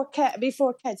 before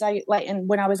kids, and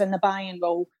when I was in the buying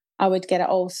role, I would get it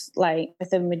all with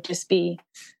them would just be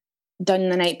done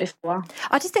the night before.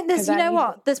 I just think there's,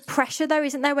 there's pressure though,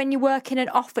 isn't there, when you work in an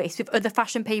office with other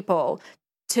fashion people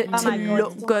to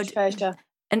look good.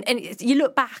 And you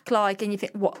look back and you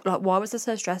think, why was I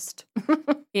so stressed?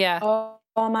 Yeah.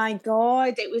 Oh my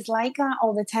God, it was like that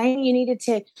all the time. You needed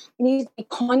to be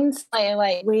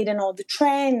constantly reading all the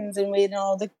trends and reading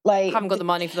all the I haven't got the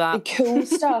money for that. The cool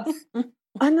stuff.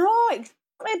 I know,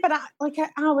 exactly, but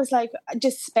I was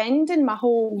just spending my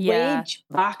whole wage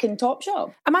back in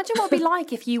Topshop. Imagine what it'd be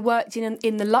like if you worked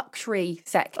in the luxury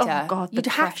sector. Oh God, you'd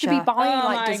have to be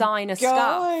buying designer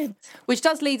stuff, which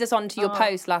does lead us on to your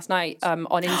post last night on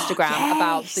Instagram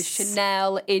about the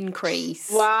Chanel increase.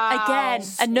 Wow, again,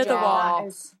 another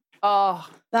one.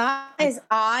 That is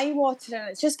eye-watering.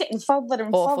 It's just getting further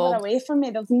and further away from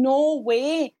me. There's no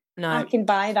way I can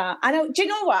buy that. I know. Do you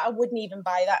know what? I wouldn't even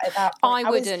buy that at that point. I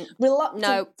wouldn't. Was reluctant.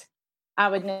 No, I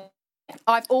wouldn't.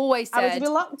 I've always said I was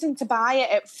reluctant to buy it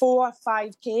at 4 or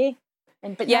 5K.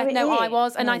 I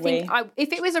was, and I think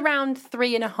if it was around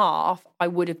 3.5, I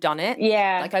would have done it.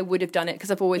 Yeah, I would have done it because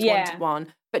I've always wanted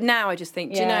one. But now I just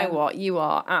think, do you know what? You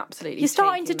are absolutely. You're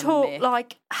starting to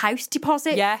talk house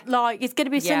deposit. Yeah, it's going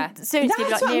to be soon. It's going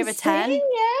to be nearer 10.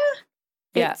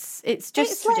 Yeah. It's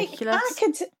just ridiculous.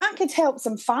 I could help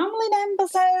some family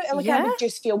members out. I would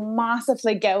just feel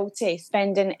massively guilty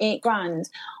spending $8,000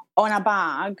 on a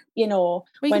bag, when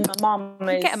my mum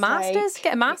is get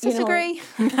a master's degree.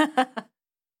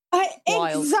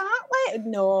 Exactly.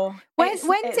 No. When's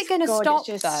it going to stop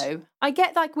though? I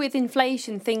get with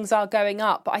inflation things are going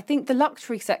up, but I think the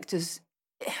luxury sectors,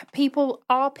 people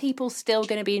still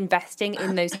going to be investing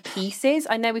in those pieces?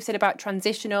 I know we've said about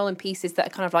transitional and pieces that are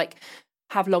kind of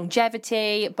have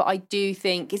longevity, but I do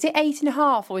think, is it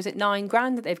 8.5 or is it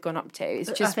 $9,000 that they've gone up to? It's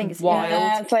just, I think it's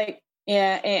wild.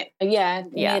 Yeah,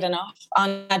 it's near enough.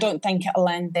 And I don't think it'll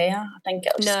end there. I think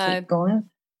it'll just keep going.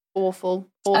 Awful.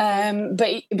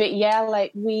 But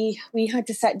we had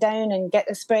to sit down and get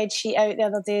the spreadsheet out the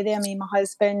other day. Me and my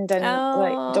husband,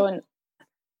 and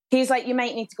he's like, you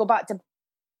might need to go back to.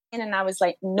 And I was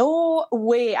like, no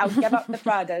way, I'll give up the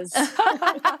Pradas.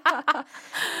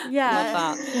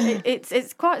 Yeah,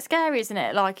 it's quite scary, isn't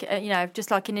it?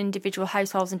 Just in individual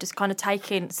households and just kind of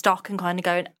taking stock and kind of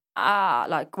going,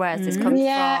 where's this coming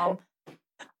from?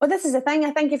 Well, this is the thing.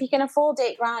 I think if you can afford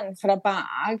 $8,000 for a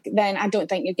bag, then I don't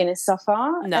think you're going to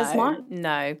suffer as much.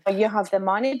 No, you have the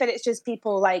money, but it's just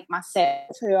people like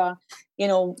myself who are,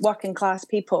 working class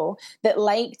people that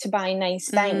like to buy nice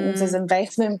things as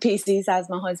investment pieces, as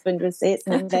my husband would say. It's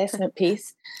an investment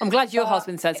piece. I'm glad your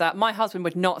husband says that. My husband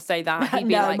would not say that. He'd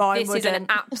be this is an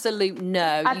absolute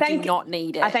no. You do not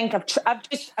need it. I think I've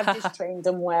just trained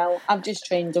him well.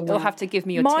 You'll have to give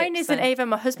me your tips. Mine isn't even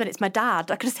my husband, it's my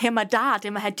dad. I could just hear my dad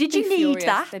in my head. Did you need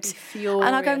that? They'd be furious.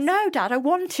 And I go, no, Dad, I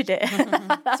wanted it.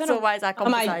 That's always our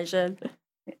conversation.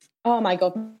 Oh my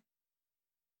God.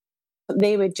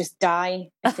 They would just die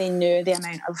if they knew the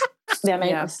amount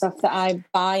of stuff that I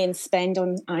buy and spend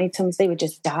on items. They would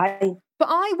just die. But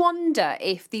I wonder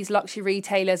if these luxury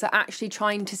retailers are actually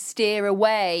trying to steer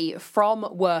away from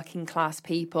working class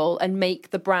people and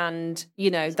make the brand,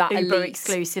 that Uber elite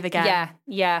exclusive again.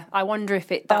 Yeah. I wonder if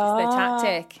that's their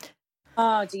tactic.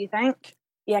 Oh, do you think?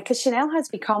 Yeah, because Chanel has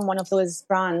become one of those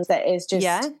brands that is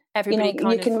just everybody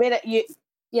you can wear it.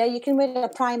 You can wear a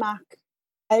Primark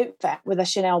outfit with a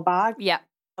Chanel bag. Yeah,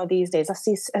 these days I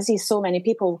see so many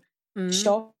people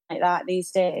shop like that these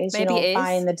days. Maybe it is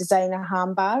buying the designer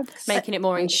handbags, making it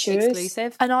more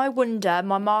exclusive. And I wonder,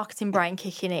 my marketing brain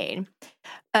kicking in,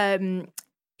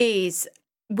 is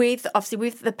with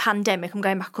the pandemic, I'm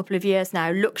going back a couple of years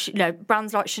now.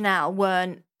 Brands like Chanel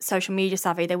weren't social media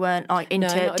savvy. They weren't like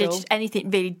into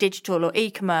anything really digital or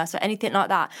e-commerce or anything like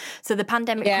that. So the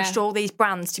pandemic pushed all these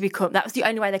brands to become. That was the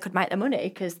only way they could make their money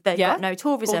because they've got no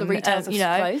tourism. All the retailers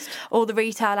have closed. All the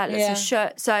retail outlets are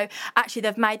shut. So actually,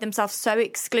 they've made themselves so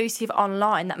exclusive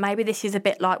online that maybe this is a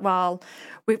bit like, well,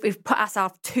 we've put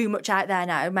ourselves too much out there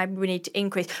now. Maybe we need to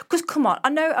increase. Because come on, I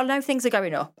know things are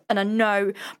going up, and I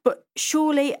know, but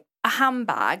surely a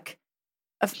handbag.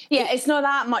 It's not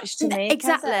that much to make.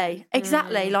 Exactly.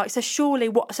 Like, so surely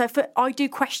I do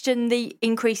question the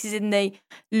increases in the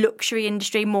luxury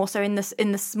industry more so in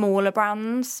the smaller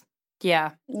brands.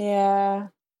 Yeah,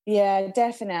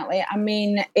 definitely. I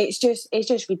mean, it's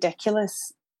just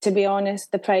ridiculous, to be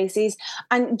honest, the prices.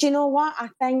 And do you know what? I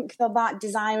think they're that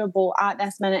desirable at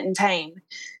this minute in time.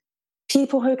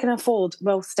 People who can afford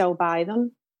will still buy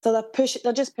them. So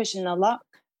they're just pushing their luck.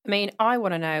 I mean, I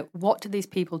want to know, what do these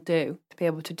people do to be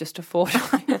able to just afford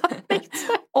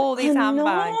all these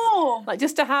handbags? Like,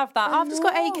 just to have that. I've just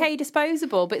got 8k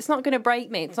disposable, but it's not going to break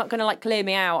me. It's not going to, like, clear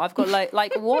me out. I've got,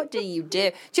 like, what do you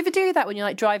do? Do you ever do that when you're,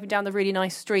 like, driving down the really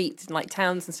nice streets in, like,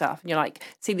 towns and stuff, and you're, like,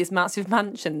 see these massive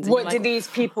mansions? What do these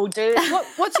people do?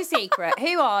 What's your secret?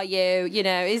 Who are you? You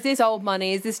know, is this old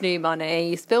money? Is this new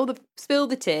money? Spill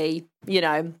the tea. You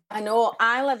know, I know.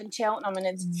 I live in Cheltenham and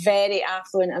it's very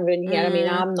affluent around here. I mean,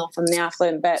 I'm not from the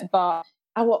affluent bit, but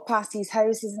I walk past these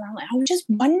houses and I'm like, I just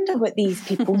wonder what these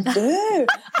people do.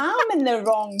 I'm in the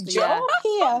wrong job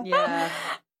here.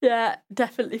 Yeah,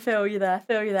 definitely feel you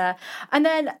there. And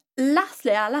then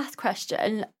lastly, our last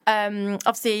question,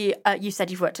 obviously you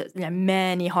said you've worked at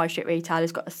many high street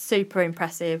retailers, got a super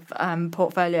impressive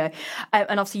portfolio,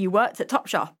 and obviously you worked at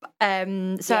Topshop.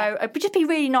 So it would just be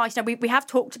really nice. Now, we have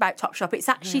talked about Topshop. It's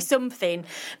actually something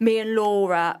me and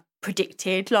Laura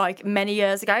predicted like many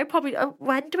years ago, probably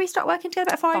when did we start working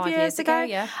together? About 5 years ago.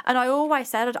 Yeah. And I always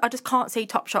said I just can't see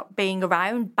Topshop being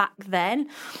around back then,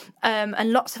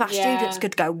 and lots of our students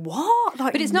could go, what?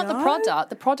 Like, but it's not the product.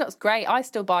 The product's great. I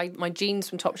still buy my jeans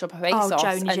from Topshop of ASOS,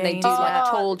 Joni and they jeans, do like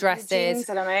tall dresses. The jeans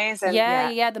are amazing.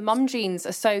 Yeah, the mum jeans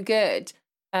are so good.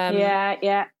 But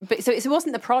so it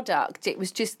wasn't the product, it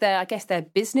was just their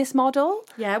business model.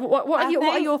 What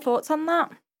are your thoughts on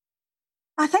that?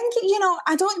 I think,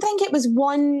 I don't think it was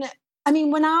one. I mean,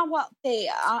 when I worked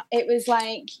there, it was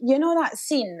like, that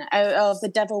scene out of The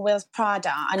Devil Wears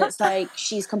Prada, and it's like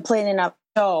she's complaining about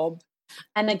a job,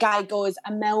 and the guy goes,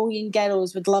 1 million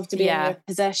girls would love to be in your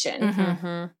position.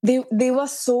 Mm-hmm. They were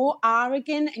so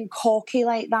arrogant and cocky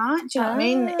like that. Do you know what I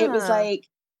mean? It was like,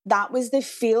 that was the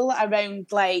feel around,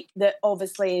 like, that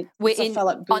obviously we're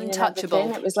Philip Green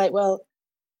untouchable. It was like, well,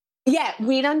 yeah,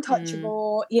 we're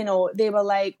untouchable. They were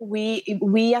like, we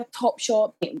are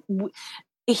Topshop.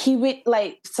 He would,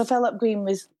 like, Sir Philip Green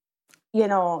was,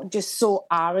 just so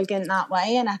arrogant that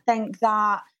way. And I think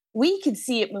that we could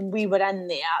see it when we were in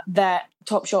there, that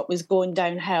Topshop was going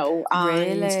downhill.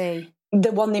 And really?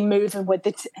 the one they moving with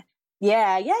the...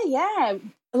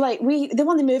 Like, the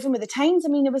one they moving with the times. I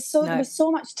mean, there was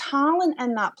so much talent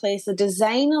in that place. The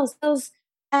designers,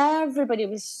 everybody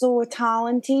was so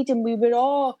talented, and we were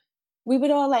all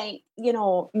like,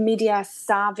 media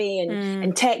savvy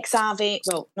and tech savvy.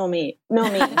 Well, no me,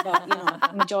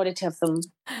 but majority of them.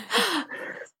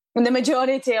 And the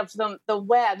majority of them, they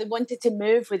wanted to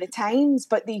move with the times,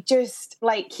 but they just,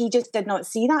 like, he just did not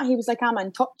see that. He was like, I'm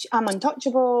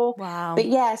untouchable. Wow. But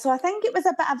yeah, so I think it was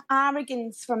a bit of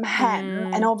arrogance from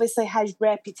him, and obviously his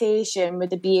reputation with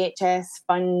the BHS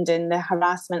fund and the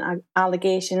harassment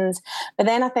allegations. But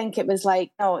then I think it was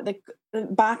like,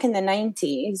 back in the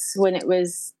 90s when it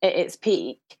was at its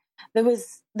peak, there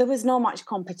was not much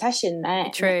competition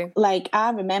then. True. Like,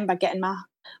 I remember getting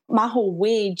my whole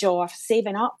wage off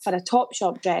saving up for a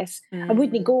Topshop dress. I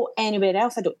wouldn't go anywhere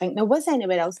else. I don't think there was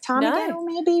anywhere else. Tammy Girl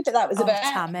maybe, but that was about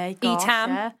Tammy. Etam.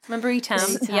 Yeah. Remember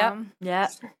Etam? Yeah.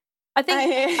 I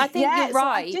think you're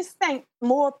right. So I just think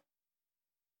more...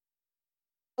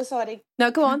 Oh, sorry.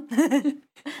 No, go on.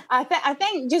 I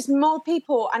think just more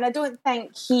people, and I don't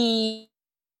think he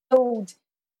told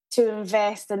to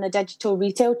invest in the digital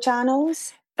retail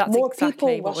channels. That's more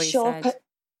exactly people what were we said.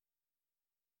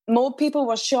 More people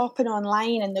were shopping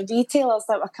online, and the retailers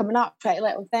that were coming up, Pretty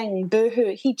Little Thing,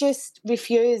 Boohoo, he just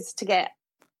refused to get,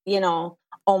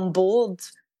 on board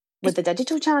with the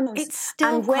digital channels. It's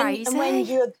still crazy. And when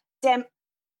you're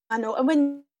and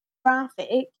when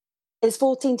traffic is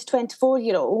 14 to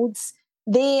 24-year-olds,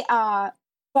 they are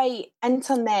quite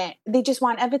internet. They just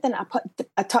want everything at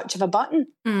a touch of a button.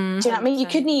 Do you know what I mean? You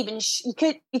couldn't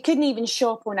even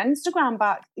shop on Instagram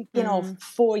back,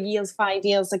 4 years, 5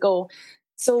 years ago.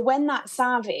 So when that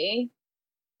savvy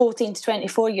 14 to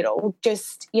 24-year-old,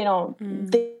 just, you know,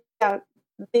 they're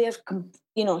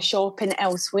you know, shopping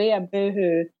elsewhere,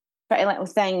 Boohoo, Pretty Little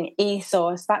Thing,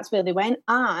 ASOS, that's where they went.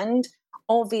 And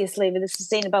obviously the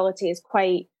sustainability is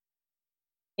quite,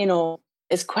 you know,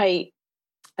 is quite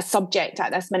a subject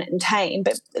at this minute in time.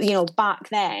 But, you know, back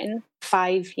then,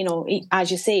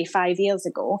 as you say, 5 years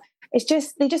ago, it's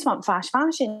just, they just want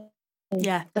fashion.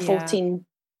 Yeah. The 14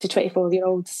 to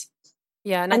 24-year-olds.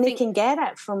 Yeah, and they can get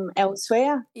it from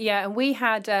elsewhere. Yeah, and we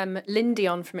had Lindy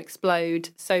on from Explode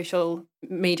social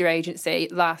media agency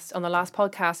on the last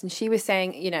podcast, and she was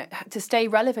saying, you know, to stay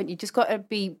relevant, you just got to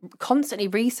be constantly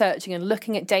researching and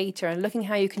looking at data and looking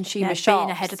how your consumer shops.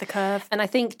 Being ahead of the curve. And I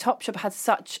think Topshop had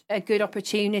such a good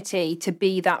opportunity to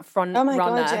be that front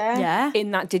runner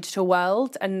in that digital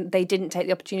world, and they didn't take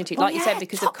the opportunity, like you said,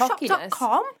 because of cockiness.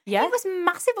 Topshop.com. Yeah, it was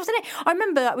massive, wasn't it? I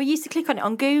remember that we used to click on it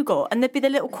on Google, and there'd be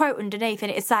the little quote underneath, and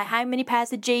it'd say how many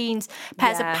pairs of jeans,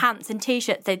 pairs of pants, and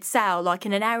t-shirts they'd sell, like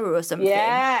in an hour or something.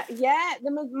 Yeah.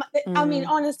 I mean,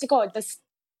 honest to God, this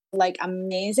like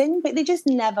amazing, but they just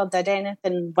never did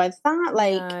anything with that.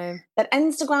 Like their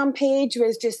Instagram page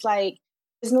was just like,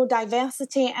 there's no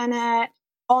diversity in it.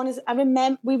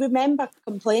 We remember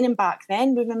complaining back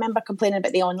then. We remember complaining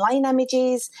about the online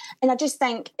images, and I just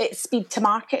think it's speed to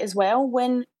market as well.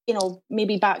 When, you know,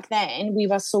 maybe back then we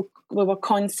were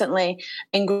constantly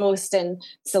engrossed in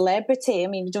celebrity. I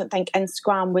mean, I don't think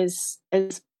Instagram was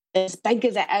as big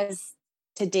as it is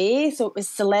today. So it was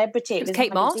celebrity. It was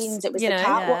Kate Moss. It was the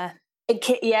catwalk.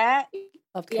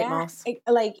 Loved Kate Moss.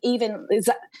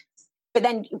 But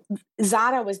then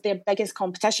Zara was their biggest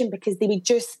competition, because they would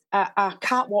just a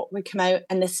catwalk would come out,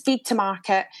 and the speed to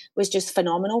market was just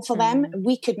phenomenal for them.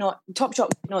 Topshop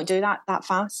could not do that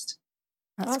fast.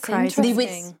 That's crazy.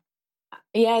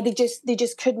 They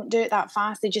just couldn't do it that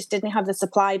fast. They just didn't have the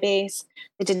supply base.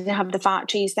 They didn't have the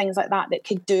factories, things like that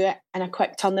could do it in a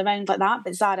quick turnaround like that.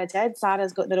 But Zara did.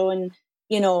 Zara's got their own,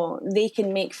 you know, they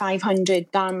can make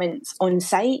 500 garments on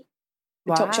site.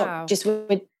 Wow. Topshop just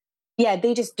would,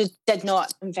 they just did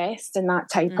not invest in that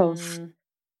type of,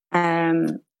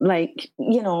 like,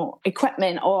 you know,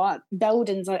 equipment or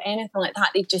buildings or anything like that.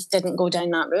 They just didn't go down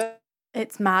that route.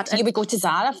 It's mad. So you would go to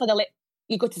Zara for the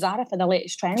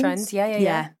latest trends.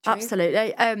 Yeah,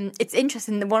 absolutely. It's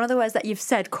interesting that one of the words that you've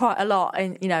said quite a lot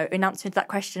in answering to that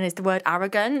question is the word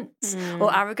arrogance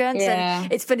or arrogance. Yeah.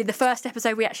 And it's funny, the first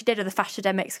episode we actually did of the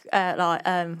Fashionemics,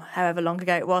 however long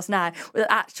ago it was now,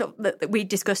 we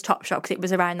discussed Topshop because it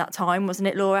was around that time, wasn't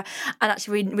it, Laura? And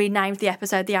actually we named the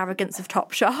episode The Arrogance of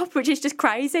Topshop, which is just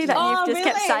crazy that you've just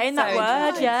kept saying that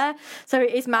word. Yeah. So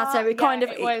it is mad. So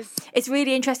it's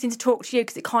really interesting to talk to you,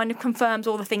 because it kind of confirms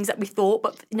all the things that we thought.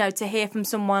 But, you know, to hear from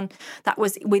someone that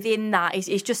was within that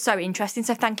is just so interesting.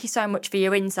 So thank you so much for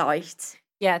your insight.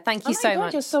 Yeah, thank you so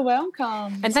much. You're so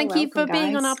welcome. And thank you for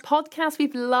being on our podcast.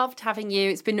 We've loved having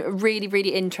you. It's been really,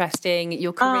 really interesting.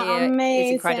 Your career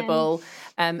is incredible.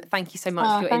 Thank you so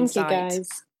much for your insight. Thank you,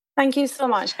 guys. Thank you so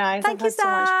much, guys. Thank you,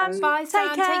 Sam. Bye,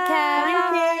 Sam. Take care.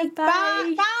 Thank you.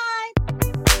 Bye. Bye.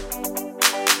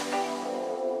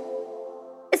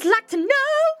 It's like to know.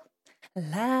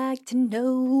 Like to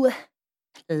know.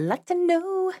 Like to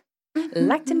know.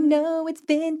 Like to know it's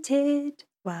Vinted.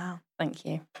 Wow. Thank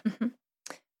you.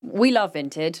 We love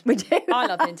Vinted. We do. I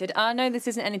love Vinted. I know this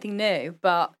isn't anything new,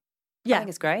 but I think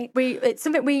it's great. It's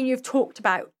something we and you've talked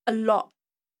about a lot,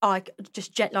 like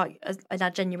just in our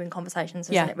genuine conversations,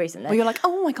 isn't it, recently? Where you're like,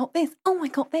 oh, I got this. Oh, I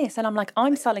got this. And I'm like,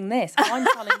 I'm selling this. I'm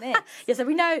selling this. Yeah, so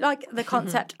we know, like, the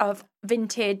concept of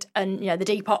Vinted and, you know, the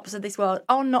Depops of this world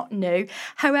are not new.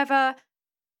 However,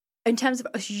 in terms of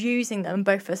us using them,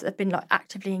 both of us have been like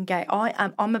actively engaged.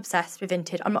 I'm obsessed with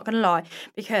Vinted. I'm not going to lie,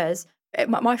 because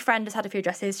my friend has had a few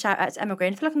dresses. Shout out to Emma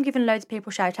Green. I feel like I'm giving loads of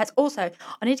people shout outs. Also,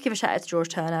 I need to give a shout out to George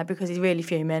Turner, because he's really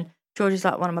fuming. George is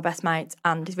like one of my best mates,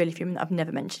 and he's really fuming that I've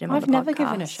never mentioned him on the podcast. I've never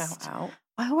given a shout out.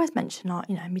 I always mention, like,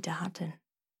 you know, my dad and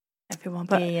everyone.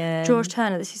 But George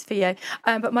Turner, this is for you.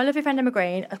 But my lovely friend Emma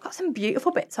Green, I've got some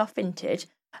beautiful bits off Vinted.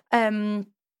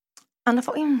 And I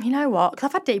thought, you know what? Because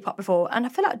I've had Depop before, and I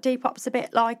feel like Depop's a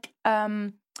bit like,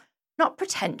 not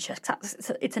pretentious,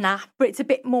 it's an app, but it's a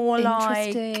bit more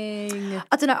like, I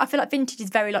don't know, I feel like Vintage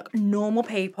is very like normal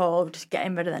people just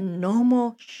getting rid of their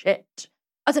normal shit.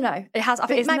 I don't know. It has. I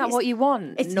think isn't that what you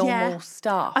want? It's normal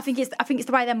stuff. I think it's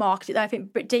the way they market it, though. I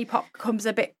think Depop becomes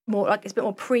a bit more like, it's a bit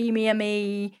more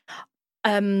premium-y.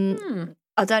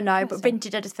 I don't know, but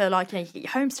Vintage, I just feel like, you know, you get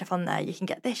your home stuff on there. You can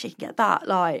get this, you can get that.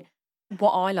 Like,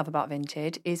 what I love about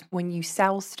Vinted is when you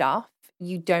sell stuff,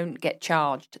 you don't get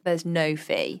charged. There's no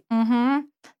fee.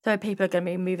 So people are going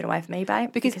to be moving away from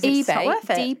eBay because eBay,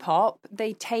 Depop,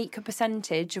 they take a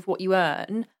percentage of what you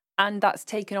earn and that's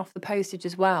taken off the postage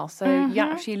as well. So you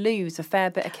actually lose a fair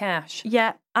bit of cash.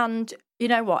 Yeah, and you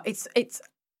know what?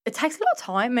 It takes a lot of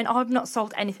time. I mean, I've not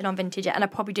sold anything on Vinted yet, and I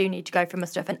probably do need to go through my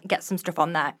stuff and get some stuff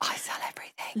on there. I sell everything.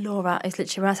 Laura is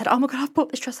literally, when I said, oh my God, I've bought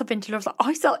this dress on Vinted, I was like,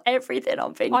 I sell everything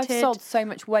on Vinted. I've sold so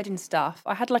much wedding stuff.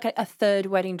 I had like a third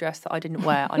wedding dress that I didn't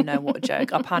wear. I know, what a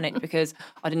joke. I panicked because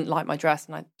I didn't like my dress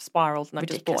and I spiraled and I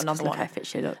just bought another one. Look how fit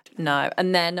she looked. No.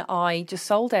 And then I just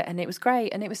sold it and it was great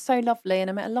and it was so lovely and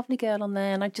I met a lovely girl on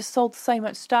there and I just sold so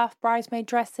much stuff, bridesmaid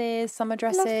dresses, summer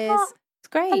dresses. It's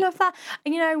great. I love that.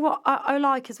 And you know what I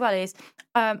like as well is,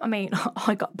 I mean,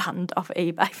 I got banned off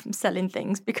eBay from selling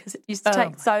things because it used to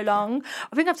take so long.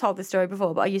 I think I've told this story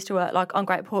before, but I used to work like on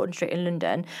Great Portland Street in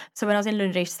London. So when I was in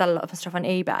London, I used to sell a lot of stuff on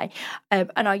eBay.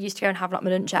 And I used to go and have like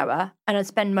my lunch hour and I'd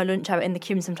spend my lunch hour in the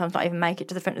queue and sometimes not even make it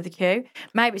to the front of the queue.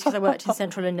 Maybe it's because I worked in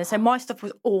central London. So my stuff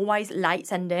was always late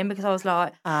sending because I was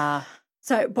like...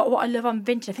 So, but what I love on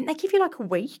Vinted, I think they give you like a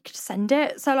week to send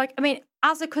it. So, like, I mean,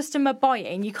 as a customer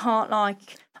buying, I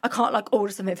can't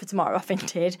order something for tomorrow off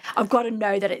Vinted. I've got to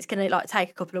know that it's going to like take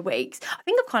a couple of weeks. I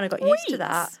think I've kind of got used to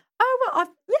that. Oh, well,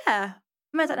 yeah.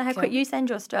 I mean, I don't know how quick you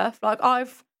send your stuff. Like, I'll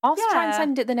try and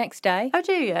send it the next day. Oh,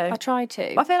 do you? I try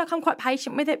to. I feel like I'm quite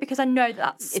patient with it because I know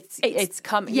that it's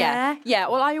come. Yeah.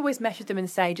 Well, I always message them and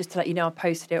say just to let you know I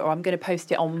posted it or I'm going to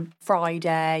post it on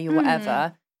Friday or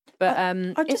whatever. But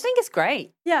I just think it's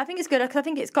great. Yeah, I think it's good because I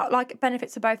think it's got like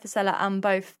benefits for both the seller and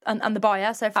the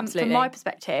buyer. So from my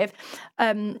perspective,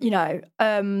 you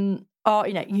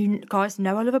guys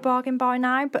know I love a bargain buy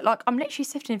now, but like I'm literally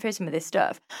sifting through some of this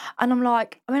stuff, and I'm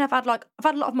like, I mean, I've had a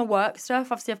lot of my work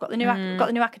stuff. Obviously, I've got the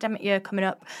new academic year coming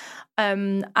up,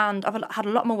 and I've had a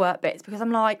lot of my work bits because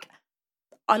I'm like,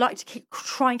 I like to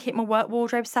try and keep my work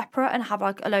wardrobe separate and have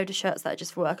like a load of shirts that are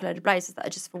just for work, a load of blazers that are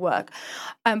just for work.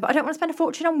 But I don't want to spend a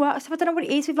fortune on work stuff. I don't know what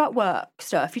it is with like work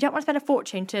stuff. You don't want to spend a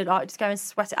fortune to like just go and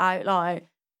sweat it out like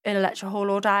in a lecture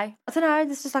hall all day. I don't know.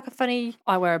 There's just like a funny.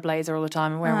 I wear a blazer all the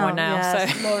time. I'm wearing one now. Yeah.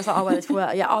 So Laura's like, I wear this for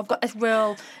work. Yeah, I've got this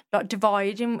real like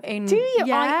divide in. Do you?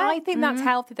 Yeah. I think that's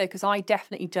healthy though because I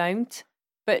definitely don't.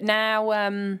 But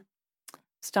now,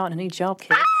 starting a new job,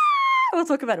 kids. We'll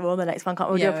talk about it more on the next one,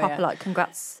 can't we? We'll do a proper like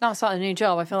congrats. Now I'm starting a new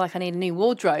job. I feel like I need a new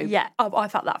wardrobe. Yeah, I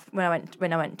felt that when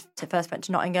I first went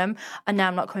to Nottingham, and now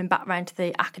I'm not coming back round to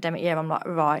the academic year. I'm like,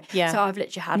 right. Yeah. So I've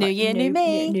literally had new year, new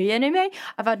me. New year, new me.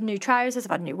 I've had new trousers.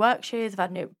 I've had new work shoes. I've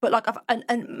had new, but like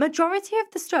and majority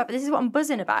of the stuff. This is what I'm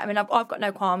buzzing about. I mean, I've got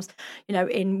no qualms,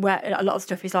 in where a lot of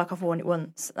stuff is like I've worn it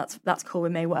once. That's cool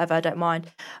with me. Whatever, I don't mind.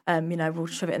 We'll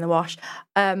shove it in the wash.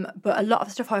 But a lot of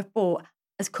the stuff I've bought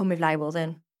has come with labels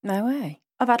in. No way.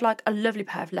 I've had like a lovely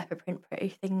pair of leopard print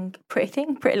pretty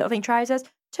little thing trousers,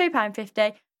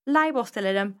 £2.50, label still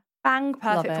in them, bang,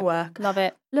 perfect for work. Love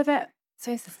it.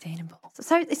 So sustainable.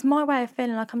 So it's my way of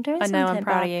feeling like I'm doing something. I know, I'm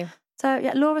proud of you. So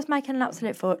yeah, Laura's making an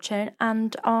absolute fortune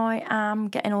and I am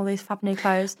getting all these fab new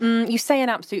clothes. You say an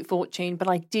absolute fortune, but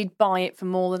I did buy it for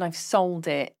more than I've sold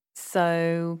it.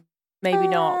 So... maybe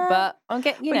not, but I'll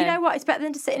get, But you know what? It's better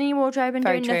than just sitting in your wardrobe and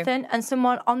doing true. nothing. And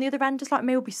someone on the other end, just like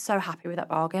me, will be so happy with that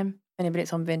bargain. If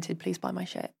anybody's on Vinted, please buy my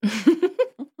shit.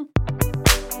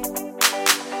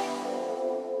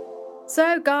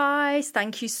 So guys,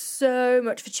 thank you so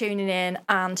much for tuning in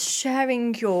and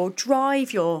sharing your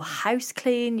drive, your house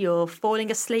clean, your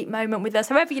falling asleep moment with us.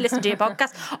 However you listen to your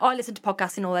podcast, I listen to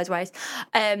podcasts in all those ways.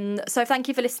 So thank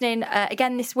you for listening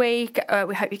again this week.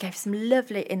 We hope you gave some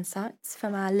lovely insights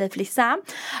from our lovely Sam.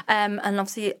 And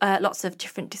obviously lots of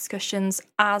different discussions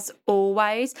as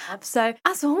always. So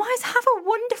as always, have a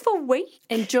wonderful week.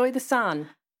 Enjoy the sun.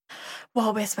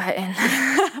 Well, we're sweating.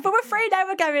 But we're free now,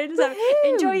 we're going. So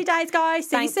enjoy your days, guys.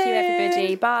 See you soon. Thank you,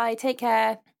 everybody. Bye. Take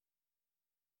care.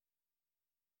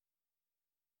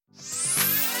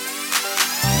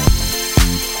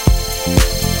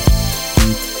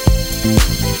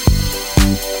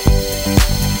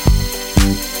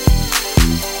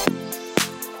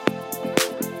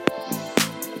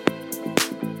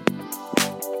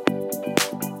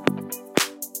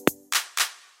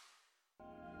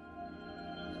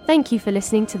 Thank you for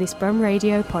listening to this Brum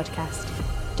Radio podcast.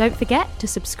 Don't forget to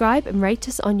subscribe and rate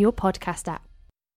us on your podcast app.